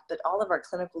staff, but all of our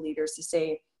clinical leaders, to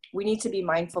say, we need to be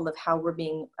mindful of how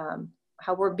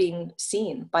we're being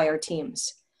seen by our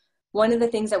teams. One of the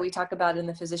things that we talk about in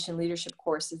the physician leadership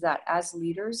course is that as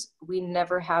leaders, we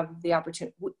never have the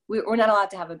opportunity, we're not allowed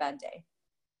to have a bad day.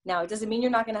 Now, it doesn't mean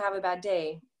you're not going to have a bad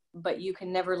day, but you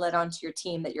can never let on to your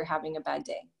team that you're having a bad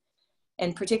day.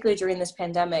 And particularly during this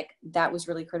pandemic, that was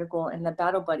really critical. And the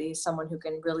battle buddy is someone who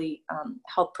can really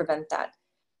help prevent that.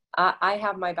 I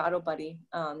have my battle buddy,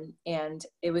 and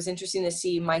it was interesting to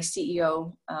see my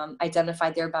CEO identify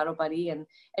their battle buddy, and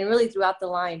really throughout the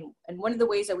line. And one of the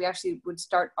ways that we actually would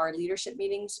start our leadership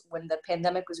meetings when the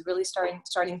pandemic was really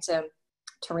starting to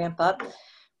ramp up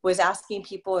was asking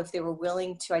people if they were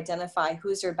willing to identify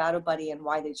who's their battle buddy and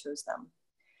why they chose them.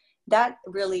 That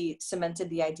really cemented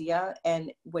the idea.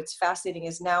 And what's fascinating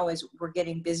is now as we're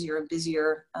getting busier and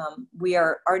busier,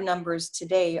 our numbers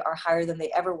today are higher than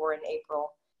they ever were in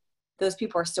April. Those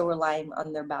people are still relying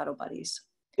on their battle buddies.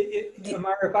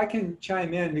 Omayra, if I can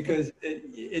chime in, because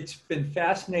it's been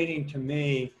fascinating to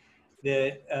me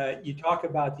that you talk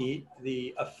about the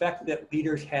effect that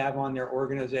leaders have on their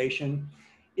organization.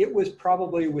 It was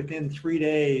probably within 3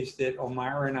 days that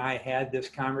Omayra and I had this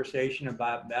conversation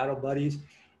about battle buddies.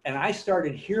 And I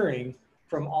started hearing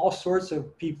from all sorts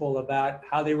of people about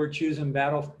how they were choosing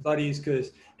battle buddies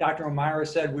because Dr. Omayra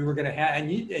said we were going to have,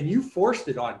 and you forced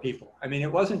it on people. I mean,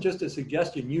 it wasn't just a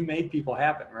suggestion, you made people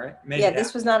happen, right? Yeah,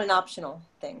 this was not an optional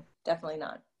thing. Definitely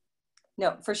not.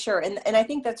 No, for sure. And I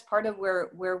think that's part of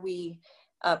where we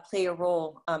play a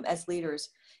role as leaders.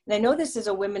 And I know this is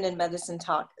a women in medicine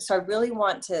talk, so I really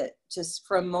want to just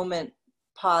for a moment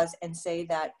pause and say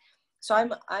that, so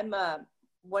I'm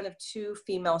one of 2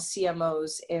 female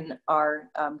CMOs in our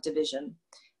division,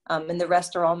 and the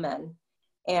rest are all men.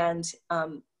 And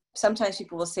sometimes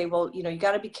people will say, well, you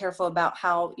got to be careful about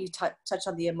how you touch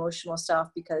on the emotional stuff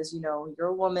because, you're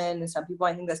a woman, and some people,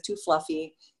 I think that's too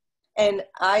fluffy. And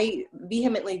I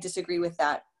vehemently disagree with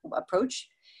that approach.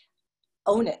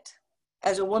 Own it.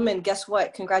 As a woman, guess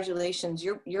what? Congratulations.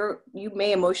 You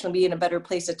may emotionally be in a better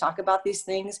place to talk about these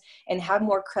things and have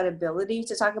more credibility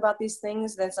to talk about these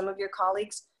things than some of your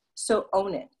colleagues. So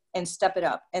own it and step it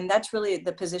up. And that's really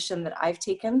the position that I've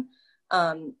taken.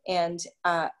 As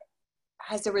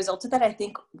a result of that, I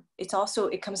think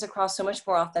it comes across so much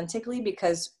more authentically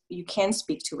because you can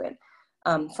speak to it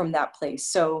from that place.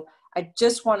 So I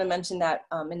just want to mention that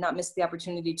and not miss the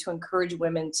opportunity to encourage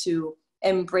women to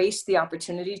embrace the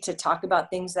opportunity to talk about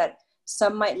things that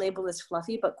some might label as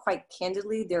fluffy, but quite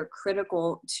candidly, they're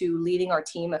critical to leading our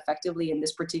team effectively in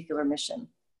this particular mission.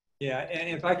 Yeah, and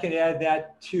if I can add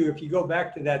that too, if you go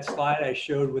back to that slide I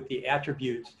showed with the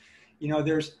attributes,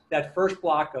 there's that first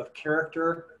block of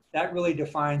character, that really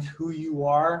defines who you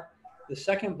are. The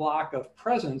second block of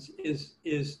presence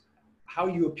is how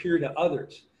you appear to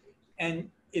others.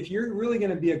 And if you're really going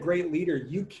to be a great leader,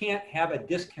 you can't have a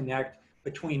disconnect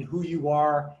between who you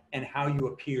are and how you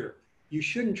appear. You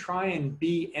shouldn't try and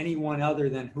be anyone other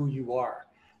than who you are.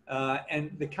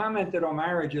 And the comment that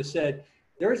Omayra just said,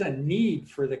 there's a need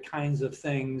for the kinds of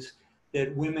things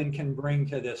that women can bring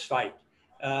to this fight.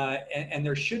 And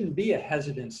there shouldn't be a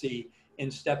hesitancy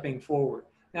in stepping forward.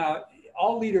 Now,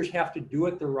 all leaders have to do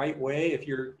it the right way. If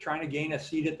you're trying to gain a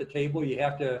seat at the table, you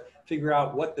have to figure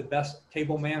out what the best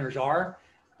table manners are.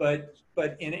 But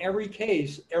in every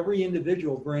case, every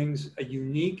individual brings a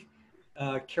unique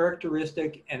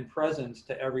characteristic and presence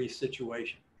to every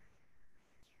situation.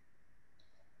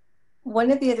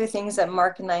 One of the other things that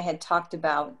Mark and I had talked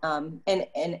about,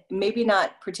 and maybe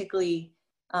not particularly,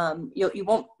 you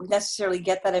won't necessarily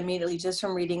get that immediately just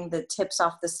from reading the tips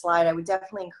off the slide. I would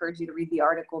definitely encourage you to read the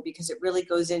article because it really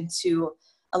goes into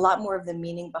a lot more of the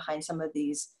meaning behind some of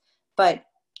these. But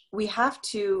we have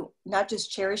to not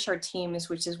just cherish our teams,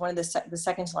 which is one of the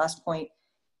second to last point,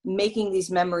 making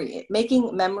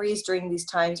memories during these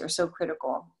times are so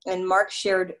critical. And Mark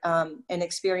shared an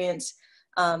experience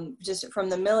just from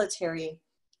the military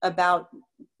about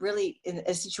really in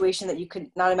a situation that you could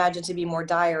not imagine to be more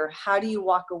dire. How do you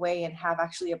walk away and have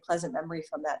actually a pleasant memory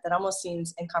from that? That almost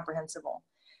seems incomprehensible.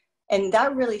 And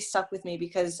that really stuck with me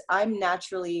because I'm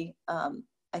naturally,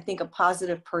 I think, a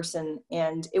positive person.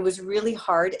 And it was really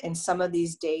hard in some of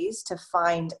these days to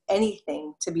find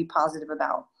anything to be positive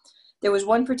about. There was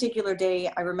one particular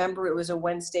day, I remember it was a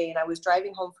Wednesday, and I was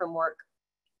driving home from work.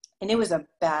 And it was a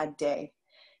bad day.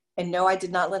 And no, I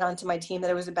did not let on to my team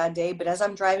that it was a bad day. But as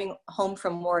I'm driving home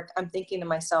from work, I'm thinking to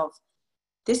myself,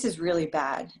 this is really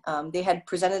bad. They had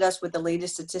presented us with the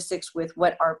latest statistics with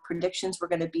what our predictions were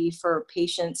going to be for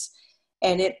patients.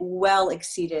 And it well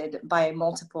exceeded by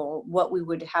multiple what we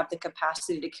would have the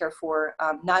capacity to care for,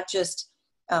 not just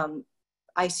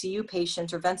ICU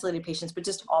patients or ventilated patients, but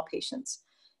just all patients.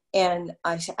 And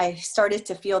I started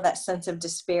to feel that sense of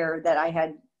despair that I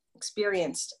had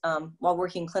experienced while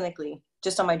working clinically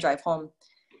just on my drive home.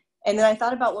 And then I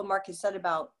thought about what Mark had said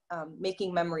about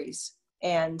making memories.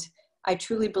 And I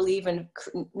truly believe in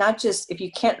not just, if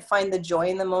you can't find the joy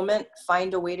in the moment,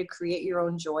 find a way to create your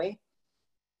own joy.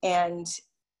 And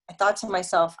I thought to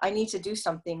myself, I need to do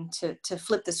something to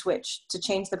flip the switch, to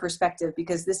change the perspective,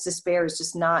 because this despair is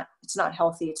just not, it's not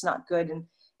healthy. It's not good. And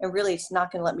really, it's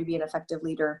not going to let me be an effective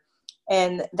leader.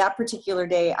 And that particular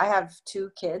day, I have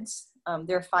 2 kids.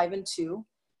 They're 5 and 2.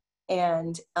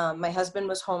 And my husband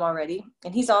was home already.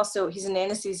 And he's an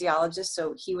anesthesiologist.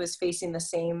 So he was facing the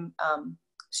same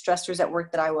stressors at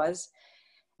work that I was.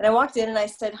 And I walked in and I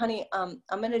said, honey, I'm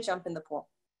going to jump in the pool.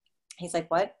 He's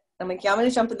like, what? I'm like, yeah, I'm going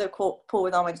to jump in the pool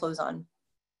with all my clothes on.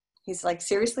 He's like,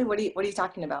 seriously, what are you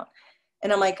talking about?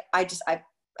 And I'm like, I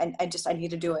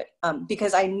need to do it.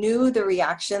 Because I knew the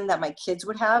reaction that my kids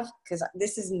would have, because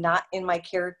this is not in my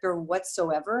character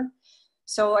whatsoever.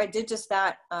 So I did just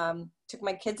that. Took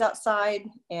my kids outside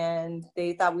and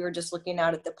they thought we were just looking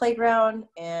out at the playground,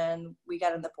 and we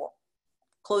got in the pool.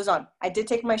 Clothes on. I did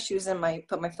take my shoes and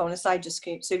put my phone aside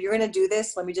so if you're going to do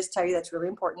this, let me just tell you that's really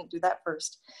important. Do that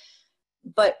first.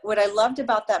 But what I loved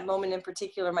about that moment in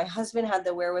particular, my husband had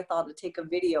the wherewithal to take a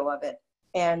video of it.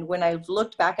 And when I've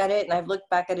looked back at it, and I've looked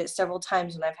back at it several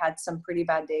times when I've had some pretty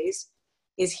bad days,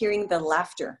 is hearing the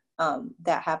laughter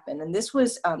that happened. And this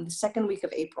was the second week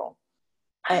of April.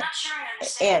 I'm not sure I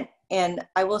understand. And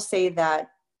I will say that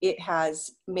it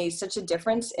has made such a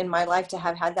difference in my life to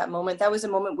have had that moment. That was a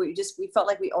moment where we felt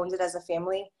like we owned it as a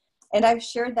family. And I've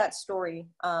shared that story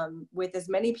with as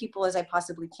many people as I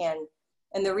possibly can.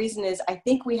 And the reason is, I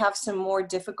think we have some more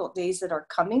difficult days that are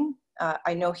coming.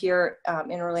 I know here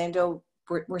in Orlando,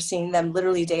 we're seeing them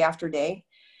literally day after day.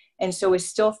 And so we're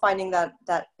still finding that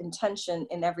intention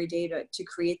in every day to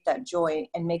create that joy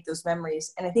and make those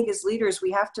memories. And I think as leaders,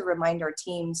 we have to remind our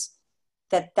teams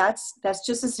that that's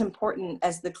just as important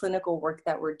as the clinical work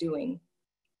that we're doing.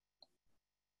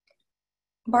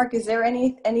 Mark, is there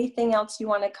anything else you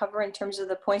want to cover in terms of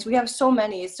the points? We have so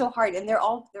many, it's so hard, and they're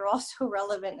all so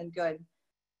relevant and good.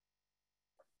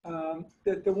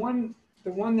 The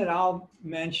one that I'll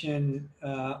mention,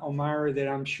 Omayra, that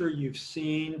I'm sure you've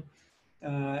seen,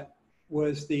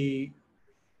 was the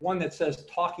one that says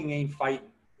talking ain't fighting.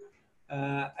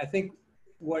 I think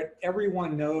what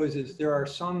everyone knows is there are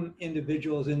some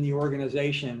individuals in the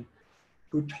organization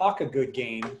who talk a good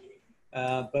game,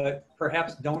 but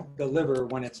perhaps don't deliver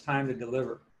when it's time to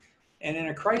deliver. And in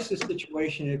a crisis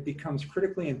situation, it becomes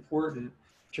critically important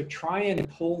to try and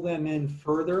pull them in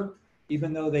further,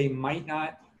 even though they might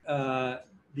not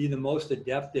be the most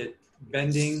adept at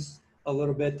bending a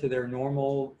little bit to their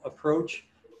normal approach.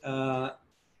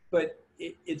 But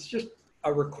it's just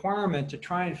a requirement to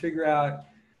try and figure out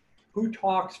who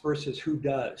talks versus who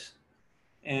does.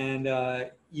 And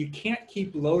you can't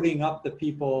keep loading up the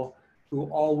people who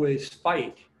always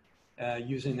fight,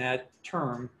 using that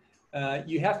term.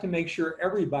 You have to make sure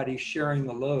everybody's sharing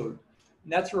the load.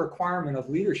 And that's a requirement of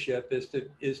leadership,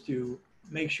 is to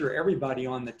make sure everybody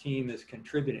on the team is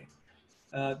contributing.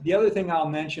 The other thing I'll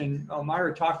mention,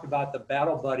 Omayra talked about the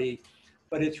battle buddy,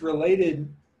 but it's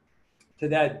related to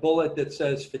that bullet that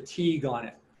says fatigue on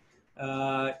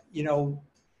it. You know,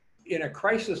 in a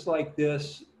crisis like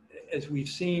this, as we've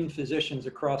seen physicians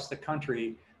across the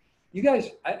country, you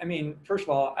guys, I mean, first of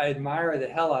all, I admire the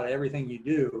hell out of everything you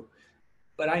do,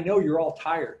 but I know you're all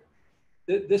tired.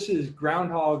 This is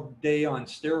Groundhog Day on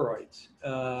steroids,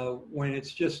 when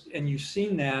it's just, and you've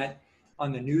seen that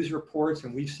on the news reports,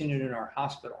 and we've seen it in our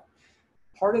hospital.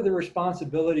 Part of the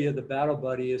responsibility of the battle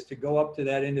buddy is to go up to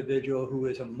that individual who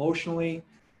is emotionally,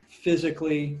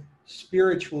 physically,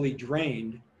 spiritually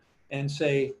drained and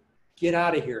say, get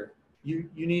out of here. You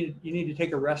need to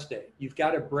take a rest day. You've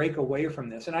got to break away from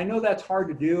this. And I know that's hard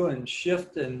to do, and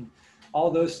shift and all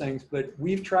those things, but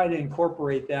we've tried to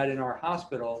incorporate that in our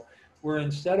hospital, where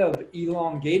instead of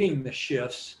elongating the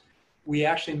shifts, we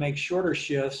actually make shorter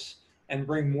shifts and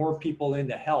bring more people in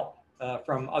to help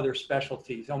from other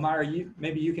specialties. Omayra,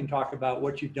 maybe you can talk about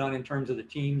what you've done in terms of the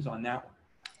teams on that one.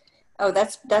 Oh,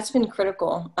 that's been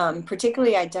critical,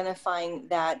 particularly identifying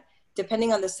that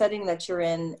depending on the setting that you're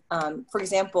in. For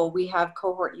example, we have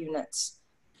cohort units.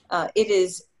 It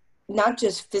is not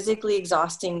just physically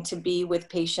exhausting to be with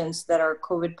patients that are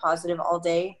COVID positive all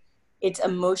day, it's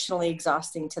emotionally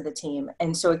exhausting to the team.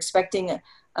 And so expecting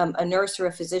a nurse or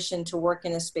a physician to work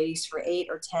in a space for 8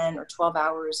 or 10 or 12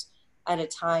 hours at a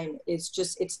time is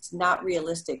just, it's not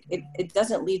realistic. It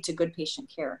doesn't lead to good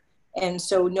patient care. And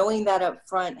so knowing that up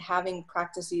front, having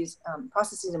processes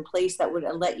in place that would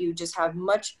let you just have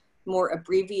much more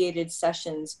abbreviated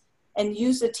sessions and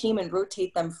use a team and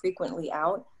rotate them frequently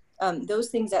out. Those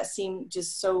things that seem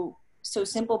just so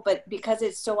simple, but because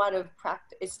it's so out of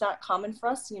practice, it's not common for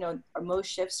us. You know, most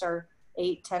shifts are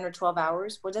 8, 10, or 12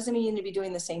 hours. Well, it doesn't mean you need to be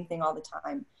doing the same thing all the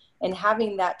time. And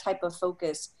having that type of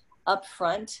focus up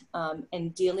front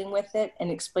and dealing with it and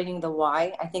explaining the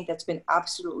why, I think that's been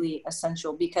absolutely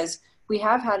essential, because we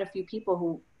have had a few people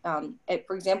who,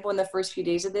 for example, in the first few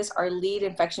days of this, our lead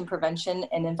infection prevention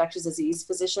and infectious disease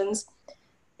physicians,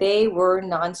 they were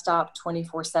nonstop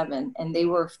 24/7, and they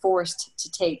were forced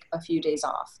to take a few days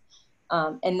off.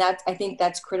 And I think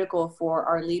that's critical for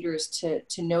our leaders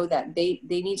to know that they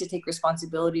need to take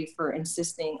responsibility for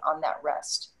insisting on that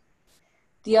rest.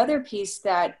 The other piece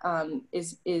that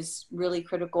is really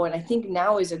critical, and I think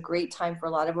now is a great time for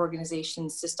a lot of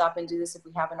organizations to stop and do this if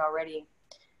we haven't already.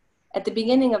 At the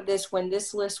beginning of this, when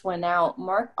this list went out,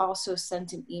 Mark also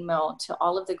sent an email to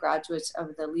all of the graduates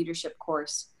of the leadership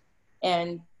course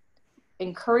and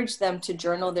encouraged them to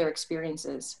journal their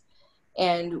experiences.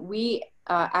 And we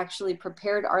actually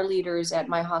prepared our leaders at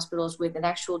my hospitals with an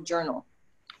actual journal.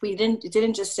 We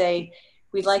didn't just say,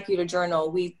 we'd like you to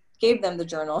journal. We gave them the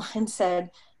journal and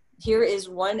said, here is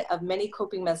one of many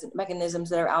coping mechanisms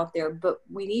that are out there, but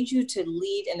we need you to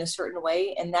lead in a certain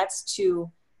way. And that's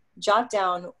to jot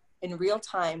down in real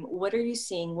time, what are you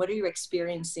seeing? What are you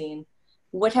experiencing?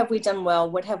 What have we done well?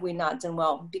 What have we not done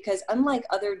well? Because unlike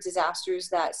other disasters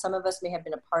that some of us may have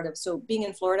been a part of, so being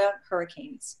in Florida,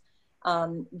 hurricanes,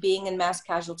 being in mass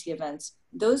casualty events,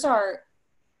 those are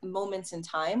moments in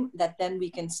time that then we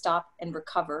can stop and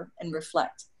recover and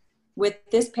reflect. With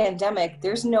this pandemic,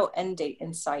 there's no end date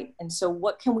in sight. And so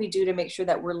what can we do to make sure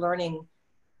that we're learning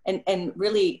and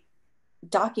really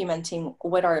documenting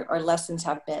what our lessons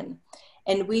have been?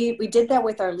 And we did that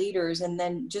with our leaders, and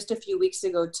then just a few weeks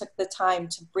ago took the time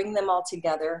to bring them all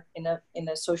together in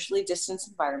a socially distanced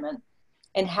environment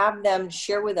and have them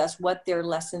share with us what their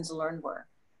lessons learned were.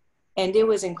 And it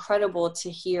was incredible to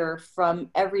hear from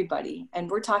everybody. And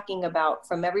we're talking about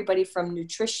from everybody from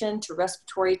nutrition to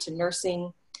respiratory to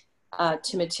nursing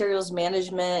to materials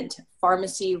management,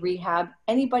 pharmacy, rehab,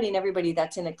 anybody and everybody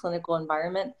that's in a clinical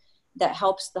environment that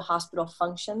helps the hospital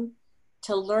function,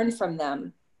 to learn from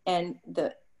them. And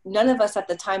none of us at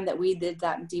the time that we did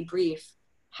that debrief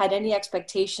had any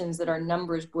expectations that our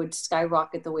numbers would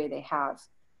skyrocket the way they have.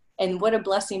 And what a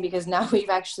blessing, because now we've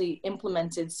actually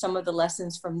implemented some of the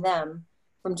lessons from them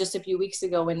from just a few weeks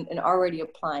ago and already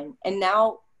applying. And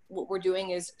now what we're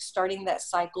doing is starting that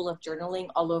cycle of journaling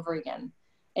all over again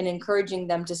and encouraging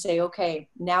them to say, okay,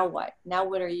 now what? Now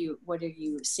what are you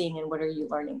seeing and what are you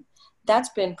learning? That's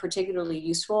been particularly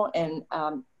useful and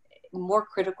more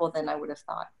critical than I would have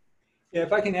thought. Yeah,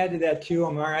 if I can add to that too,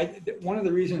 Omayra, one of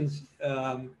the reasons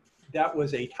that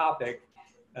was a topic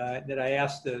that I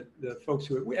asked the folks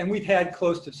who, and we've had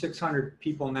close to 600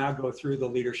 people now go through the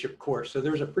leadership course. So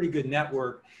there's a pretty good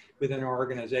network within our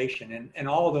organization. And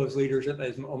all of those leaders,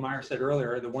 as Omayra said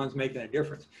earlier, are the ones making a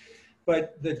difference.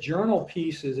 But the journal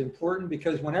piece is important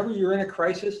because whenever you're in a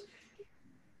crisis,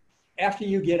 after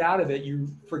you get out of it, you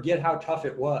forget how tough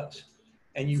it was.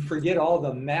 And you forget all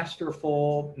the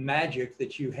masterful magic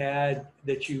that you had,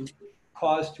 that you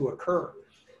caused to occur.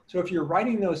 So if you're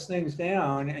writing those things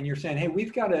down and you're saying, hey,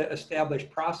 we've got to establish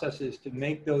processes to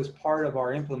make those part of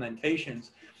our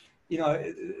implementations, you know,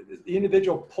 the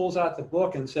individual pulls out the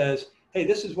book and says, hey,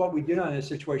 this is what we did on this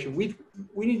situation. We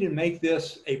need to make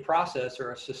this a process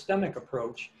or a systemic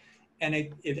approach, and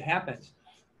it happens.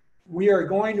 We are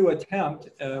going to attempt,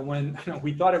 when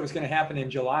we thought it was going to happen in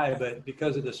July, but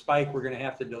because of the spike, we're going to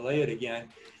have to delay it again.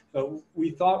 But we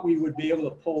thought we would be able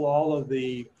to pull all of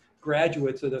the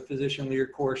graduates of the physician leader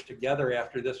course together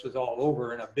after this was all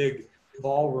over in a big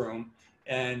ballroom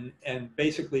and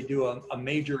basically do a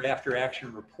major after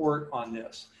action report on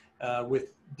this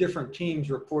with different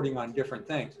teams reporting on different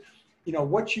things. You know,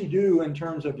 what you do in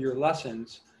terms of your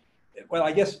lessons, well,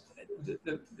 I guess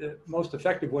the most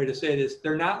effective way to say it is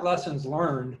they're not lessons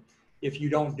learned if you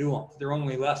don't do them. They're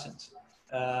only lessons.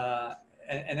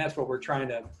 And that's what we're trying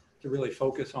to really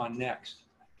focus on next.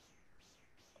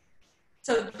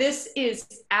 So this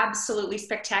is absolutely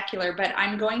spectacular, but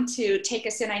I'm going to take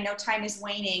us in. I know time is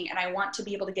waning and I want to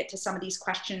be able to get to some of these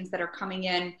questions that are coming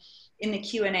in the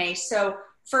Q&A. So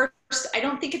First, I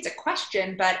don't think it's a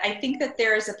question, but I think that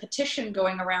there is a petition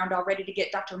going around already to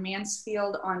get Dr.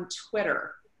 Mansfield on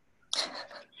Twitter.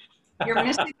 You're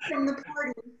missing from the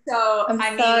party, so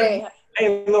I'm sorry.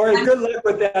 Hey, Laurie, good luck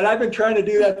with that. I've been trying to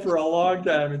do that for a long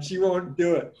time, and she won't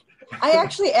do it. I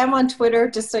actually am on Twitter,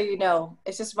 just so you know.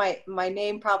 It's just my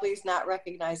name probably is not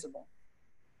recognizable.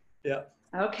 Yeah.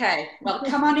 Okay. Well,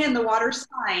 come on in. The water's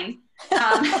fine.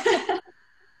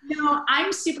 No,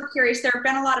 I'm super curious. There have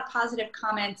been a lot of positive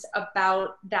comments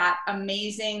about that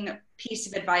amazing piece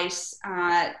of advice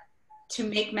to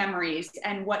make memories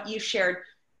and what you shared.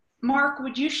 Mark,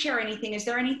 would you share anything? Is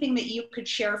there anything that you could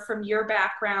share from your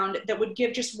background that would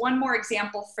give just one more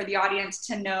example for the audience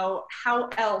to know how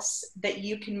else that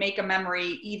you can make a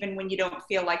memory even when you don't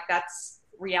feel like that's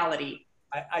reality?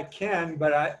 I can,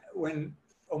 but when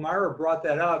Omayra brought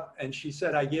that up and she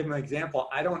said, I gave him an example,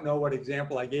 I don't know what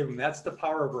example I gave him. That's the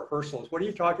power of rehearsals. What are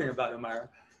you talking about, Omayra?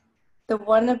 The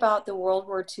one about the World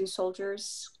War II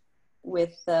soldiers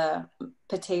with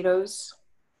potatoes.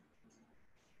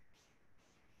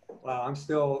 Wow, I'm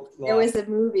still lost. There was a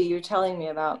movie you're telling me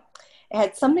about. It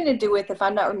had something to do with, if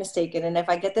I'm not mistaken, and if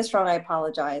I get this wrong, I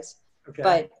apologize. Okay.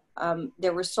 But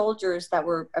there were soldiers that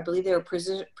were, I believe they were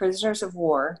prisoners of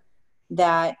war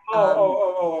that...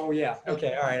 yeah.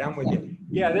 Okay, all right, I'm with you.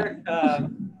 Yeah,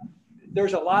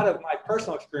 there's a lot of my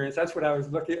personal experience. That's what I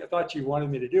thought you wanted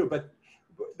me to do. But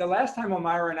the last time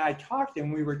Omayra and I talked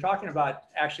and we were talking about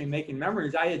actually making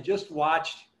memories, I had just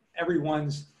watched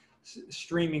everyone's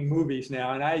streaming movies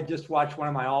now, and I just watched one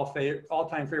of my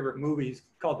all-time favorite movies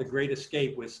called The Great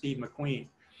Escape with Steve McQueen.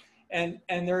 And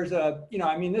there's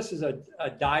this is a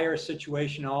dire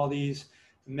situation. All these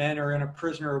men are in a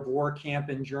prisoner of war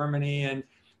camp in Germany,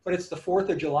 but it's the 4th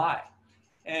of July.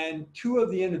 And two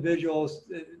of the individuals,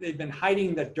 they've been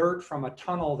hiding the dirt from a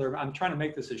tunnel. I'm trying to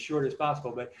make this as short as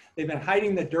possible, but they've been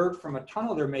hiding the dirt from a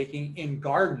tunnel they're making in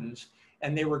gardens,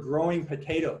 and they were growing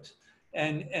potatoes.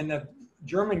 And the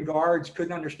German guards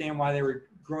couldn't understand why they were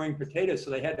growing potatoes,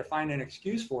 so they had to find an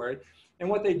excuse for it. And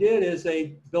what they did is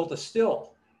they built a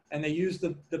still, and they used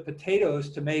the potatoes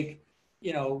to make,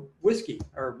 whiskey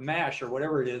or mash or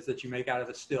whatever it is that you make out of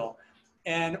a still.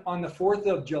 And on the 4th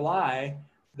of July,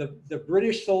 the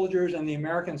British soldiers and the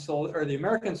American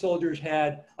soldiers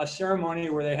had a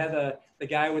ceremony where they had the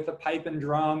guy with the pipe and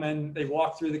drum, and they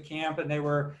walked through the camp and they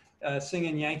were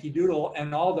singing Yankee Doodle,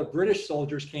 and all the British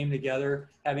soldiers came together,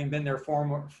 having been their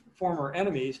former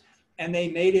enemies, and they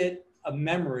made it a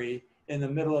memory in the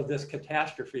middle of this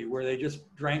catastrophe where they just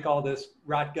drank all this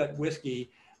rot gut whiskey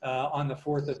on the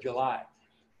 4th of July.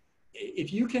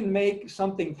 If you can make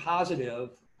something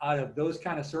positive out of those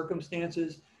kind of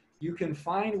circumstances, you can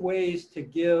find ways to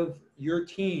give your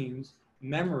teams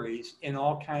memories in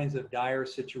all kinds of dire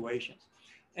situations.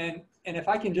 And if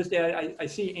I can just add, I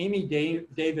see Amy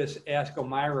Davis ask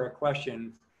Omayra a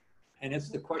question, and it's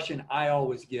the question I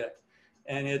always get.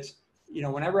 And it's,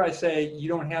 whenever I say you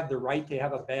don't have the right to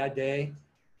have a bad day,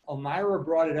 Omayra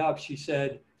brought it up. She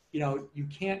said, you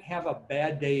can't have a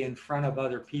bad day in front of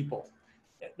other people.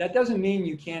 That doesn't mean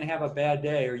you can't have a bad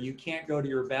day, or you can't go to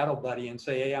your battle buddy and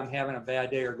say, hey, I'm having a bad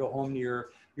day, or go home to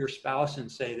your spouse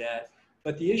and say that.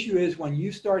 But the issue is when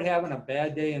you start having a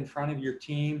bad day in front of your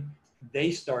team,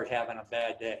 they start having a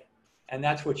bad day. And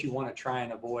that's what you want to try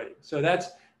and avoid. So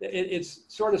it's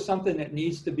sort of something that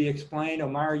needs to be explained.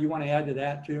 Omayra, you want to add to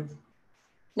that too?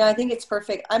 No, I think it's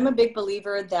perfect. I'm a big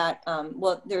believer that,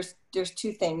 there's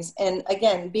two things. And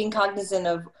again, being cognizant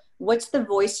of what's the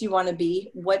voice you want to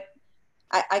be,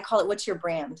 I call it, what's your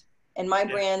brand? And my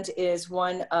brand is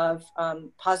one of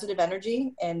positive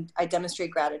energy, and I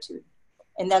demonstrate gratitude.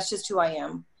 And that's just who I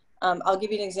am. I'll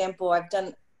give you an example. I've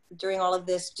done, during all of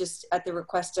this, just at the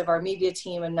request of our media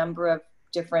team, a number of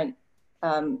different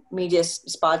media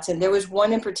spots. And there was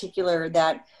one in particular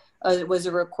that was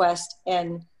a request,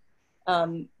 and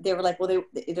they were like, well,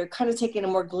 they're kind of taking a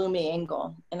more gloomy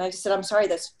angle. And I just said, I'm sorry,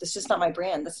 that's just not my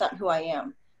brand. That's not who I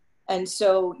am. And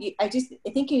so I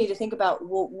think you need to think about,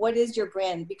 well, what is your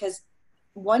brand? Because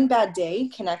one bad day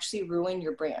can actually ruin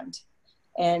your brand.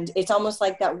 And it's almost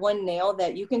like that one nail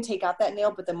that you can take out that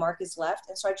nail, but the mark is left.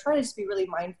 And so I try to just be really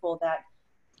mindful that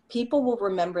people will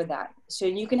remember that. So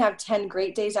you can have 10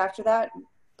 great days after that,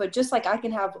 but just like I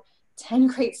can have 10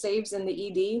 great saves in the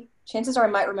ED, chances are I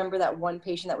might remember that one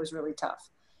patient that was really tough.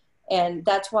 And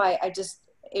that's why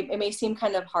it may seem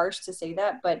kind of harsh to say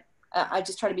that, but I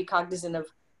just try to be cognizant of,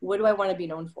 what do I want to be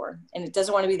known for? And it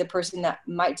doesn't want to be the person that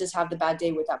might just have the bad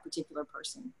day with that particular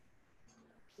person.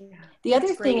 Yeah, the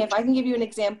other thing, if I can give you an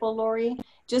example, Laurie,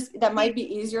 just that might be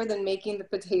easier than making the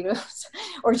potatoes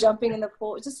or jumping in the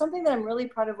pool. It's just something that I'm really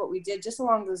proud of what we did just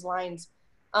along those lines.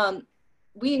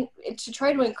 to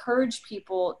try to encourage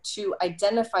people to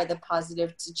identify the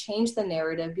positive, to change the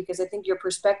narrative, because I think your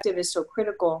perspective is so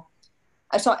critical.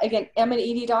 Again, I'm an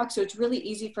ED doc, so it's really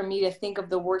easy for me to think of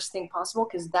the worst thing possible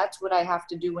because that's what I have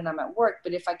to do when I'm at work.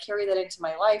 But if I carry that into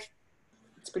my life,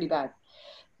 it's pretty bad.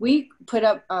 We put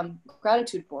up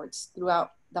gratitude boards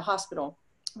throughout the hospital.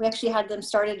 We actually had them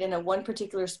started in one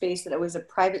particular space that it was a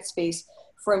private space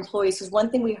for employees. Because one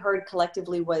thing we heard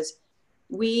collectively was,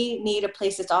 we need a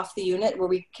place that's off the unit where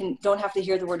we don't have to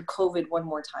hear the word COVID one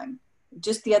more time.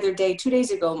 Just the other day, 2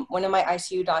 days ago, one of my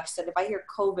ICU docs said, if I hear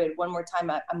COVID one more time,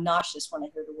 I'm nauseous when I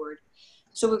hear the word.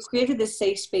 So we've created this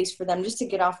safe space for them just to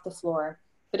get off the floor.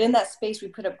 But in that space, we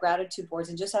put up gratitude boards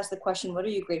and just ask the question, what are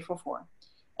you grateful for?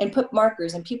 And put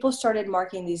markers, and people started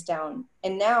marking these down.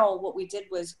 And now what we did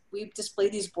was we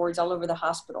displayed these boards all over the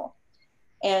hospital.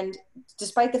 And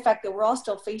despite the fact that we're all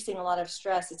still facing a lot of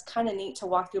stress, it's kind of neat to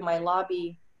walk through my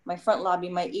lobby, my front lobby,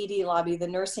 my ED lobby, the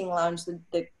nursing lounge,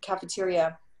 the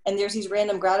cafeteria. And there's these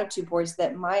random gratitude boards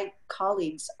that my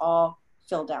colleagues all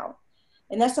filled out.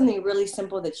 And that's something really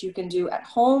simple that you can do at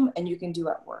home and you can do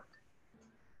at work.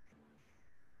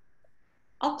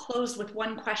 I'll close with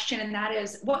one question, and that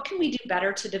is, what can we do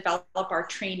better to develop our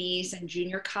trainees and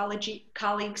junior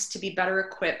colleagues to be better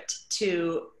equipped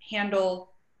to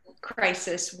handle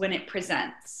crisis when it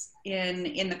presents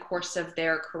in the course of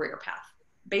their career path,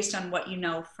 based on what you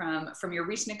know from your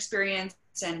recent experience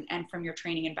and from your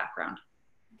training and background?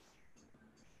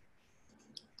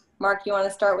 Mark, you want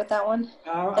to start with that one?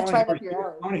 I want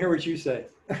to hear what you say.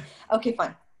 Okay,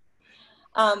 fine.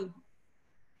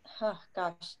 Oh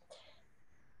gosh,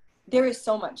 there is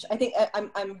so much. I think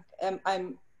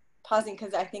I'm pausing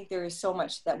because I think there is so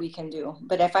much that we can do.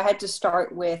 But if I had to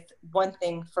start with one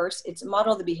thing first, it's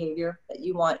model the behavior that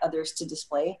you want others to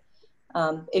display.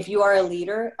 If you are a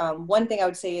leader, one thing I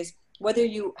would say is, whether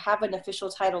you have an official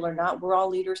title or not, we're all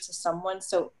leaders to someone.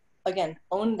 So again,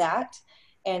 own that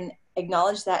and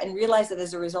acknowledge that, and realize that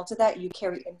as a result of that, you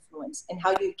carry influence, and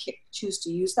how you choose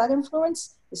to use that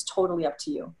influence is totally up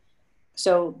to you.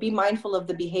 So be mindful of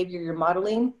the behavior you're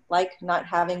modeling, like not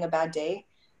having a bad day.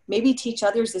 Maybe teach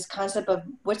others this concept of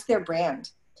what's their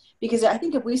brand. Because I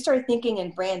think if we start thinking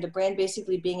in brand, a brand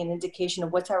basically being an indication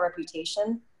of what's our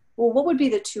reputation, well, what would be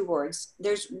the 2 words?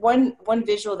 There's one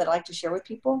visual that I like to share with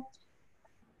people.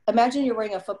 Imagine you're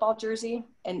wearing a football jersey,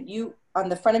 and you, on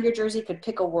the front of your jersey, could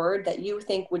pick a word that you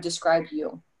think would describe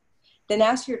you. Then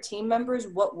ask your team members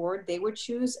what word they would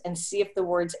choose and see if the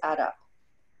words add up.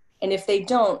 And if they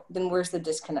don't, then where's the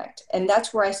disconnect? And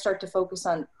that's where I start to focus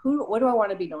on what do I want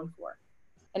to be known for?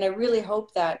 And I really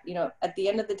hope that, at the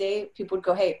end of the day, people would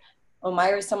go, hey,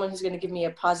 Omayra is someone who's going to give me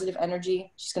a positive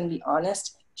energy. She's going to be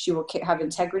honest. She will have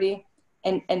integrity,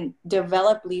 and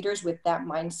develop leaders with that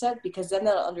mindset, because then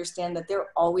they'll understand that they're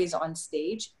always on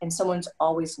stage and someone's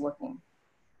always looking.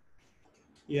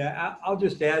 Yeah, I'll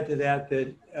just add to that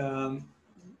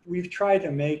we've tried to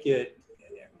make it,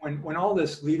 when all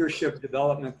this leadership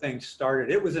development thing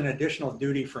started, it was an additional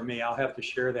duty for me. I'll have to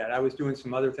share that. I was doing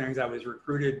some other things. I was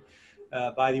recruited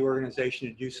by the organization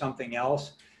to do something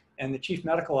else. And the chief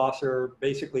medical officer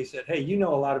basically said, hey, you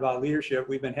know a lot about leadership.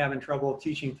 We've been having trouble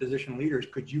teaching physician leaders.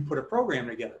 Could you put a program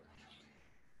together?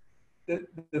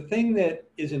 The thing that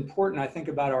is important, I think,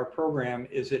 about our program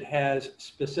is it has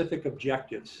specific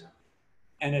objectives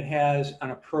and it has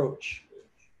an approach.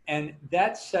 And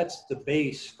that sets the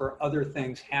base for other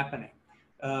things happening.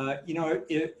 I've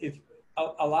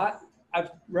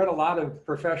read a lot of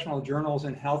professional journals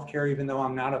in healthcare, even though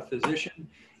I'm not a physician.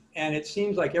 And it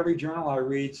seems like every journal I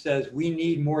read says we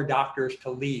need more doctors to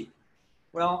lead.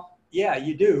 Well, yeah,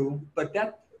 you do, but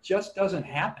that just doesn't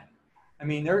happen. I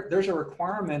mean, there's a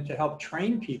requirement to help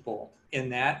train people in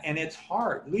that, and it's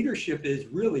hard. Leadership is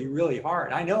really, really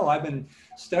hard. I know, I've been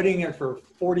studying it for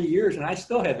 40 years and I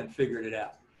still haven't figured it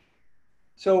out.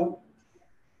 So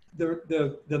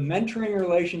the mentoring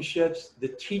relationships, the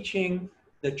teaching,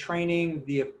 the training,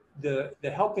 the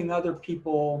helping other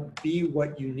people be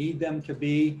what you need them to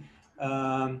be,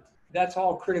 that's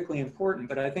all critically important.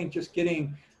 But I think just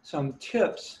getting some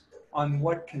tips on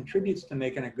what contributes to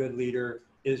making a good leader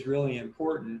is really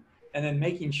important. And then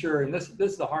making sure, and this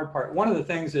is the hard part. One of the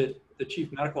things that the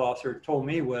chief medical officer told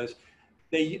me was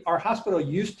our hospital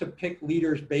used to pick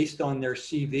leaders based on their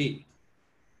CV.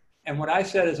 And what I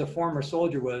said as a former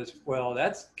soldier was, well,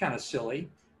 that's kind of silly,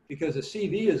 because a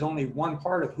CV is only one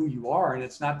part of who you are, and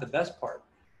it's not the best part.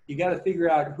 You got to figure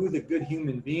out who the good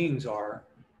human beings are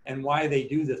and why they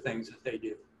do the things that they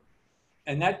do.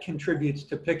 And that contributes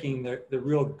to picking the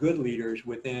real good leaders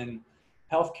within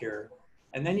healthcare.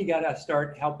 And then you got to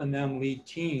start helping them lead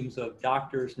teams of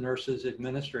doctors, nurses,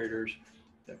 administrators.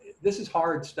 This is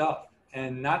hard stuff.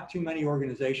 and not too many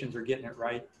organizations are getting it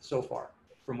right so far,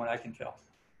 from what I can tell.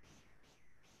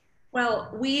 Well,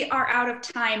 we are out of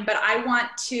time, but I want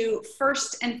to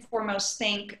first and foremost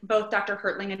thank both Dr.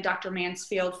 Hertling and Dr.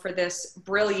 Mansfield for this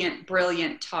brilliant,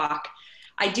 brilliant talk.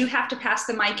 I do have to pass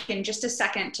the mic in just a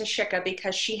second to Shika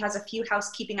because she has a few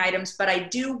housekeeping items, but I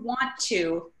do want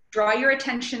to draw your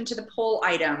attention to the poll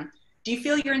item. Do you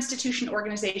feel your institution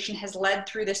organization has led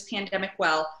through this pandemic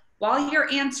well? While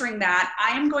you're answering that,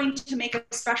 I am going to make a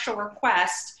special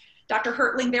request. Dr.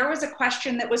 Hertling, there was a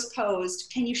question that was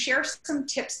posed. Can you share some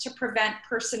tips to prevent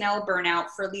personnel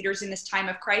burnout for leaders in this time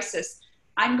of crisis?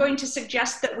 I'm going to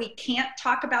suggest that we can't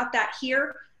talk about that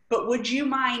here, but would you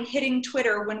mind hitting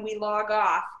Twitter when we log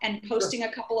off and posting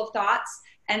a couple of thoughts?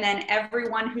 And then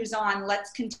everyone who's on,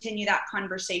 let's continue that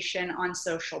conversation on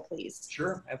social, please.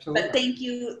 Sure, absolutely. But thank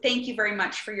you very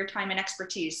much for your time and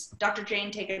expertise. Dr.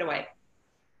 Jane, take it away.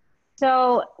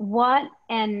 So what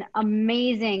an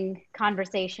amazing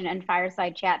conversation and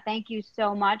fireside chat. Thank you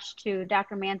so much to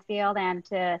Dr. Mansfield and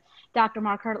to Dr.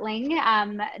 Mark Hertling,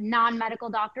 non-medical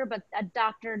doctor, but a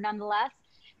doctor nonetheless,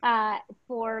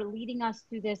 for leading us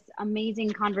through this amazing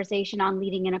conversation on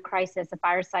leading in a crisis, a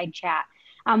fireside chat.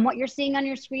 What you're seeing on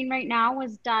your screen right now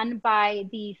was done by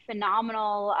the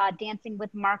phenomenal Dancing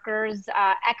with Markers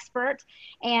expert.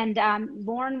 And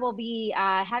Lauren will be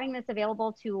having this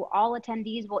available to all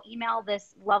attendees. We'll email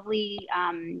this lovely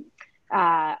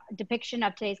depiction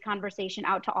of today's conversation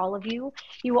out to all of you.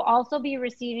 You will also be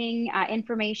receiving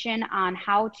information on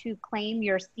how to claim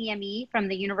your CME from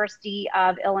the University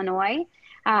of Illinois.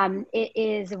 It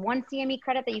is 1 CME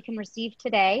credit that you can receive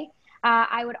today.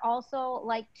 I would also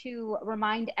like to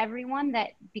remind everyone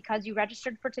that because you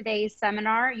registered for today's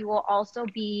seminar, you will also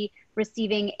be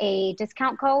receiving a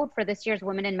discount code for this year's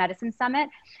Women in Medicine Summit.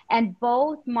 And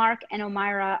both Mark and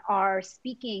Omayra are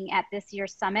speaking at this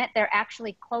year's summit. They're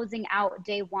actually closing out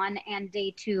day 1 and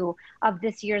day 2 of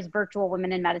this year's virtual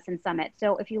Women in Medicine Summit.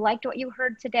 So if you liked what you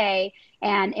heard today,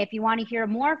 and if you want to hear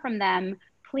more from them,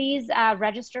 please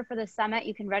register for the summit.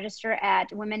 You can register at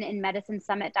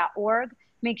womeninmedicinesummit.org.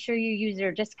 Make sure you use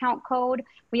your discount code.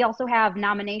 We also have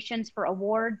nominations for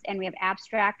awards and we have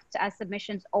abstract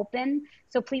submissions open.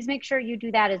 So please make sure you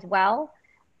do that as well.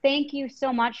 Thank you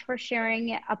so much for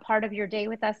sharing a part of your day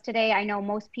with us today. I know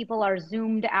most people are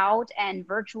Zoomed out and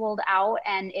virtualed out,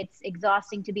 and it's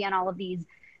exhausting to be on all of these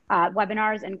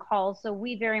webinars and calls. So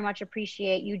we very much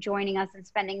appreciate you joining us and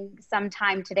spending some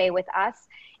time today with us.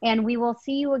 And we will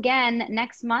see you again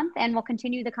next month, and we'll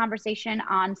continue the conversation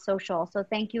on social. So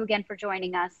thank you again for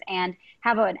joining us, and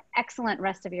have an excellent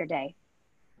rest of your day.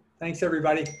 Thanks,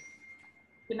 everybody.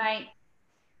 Good night.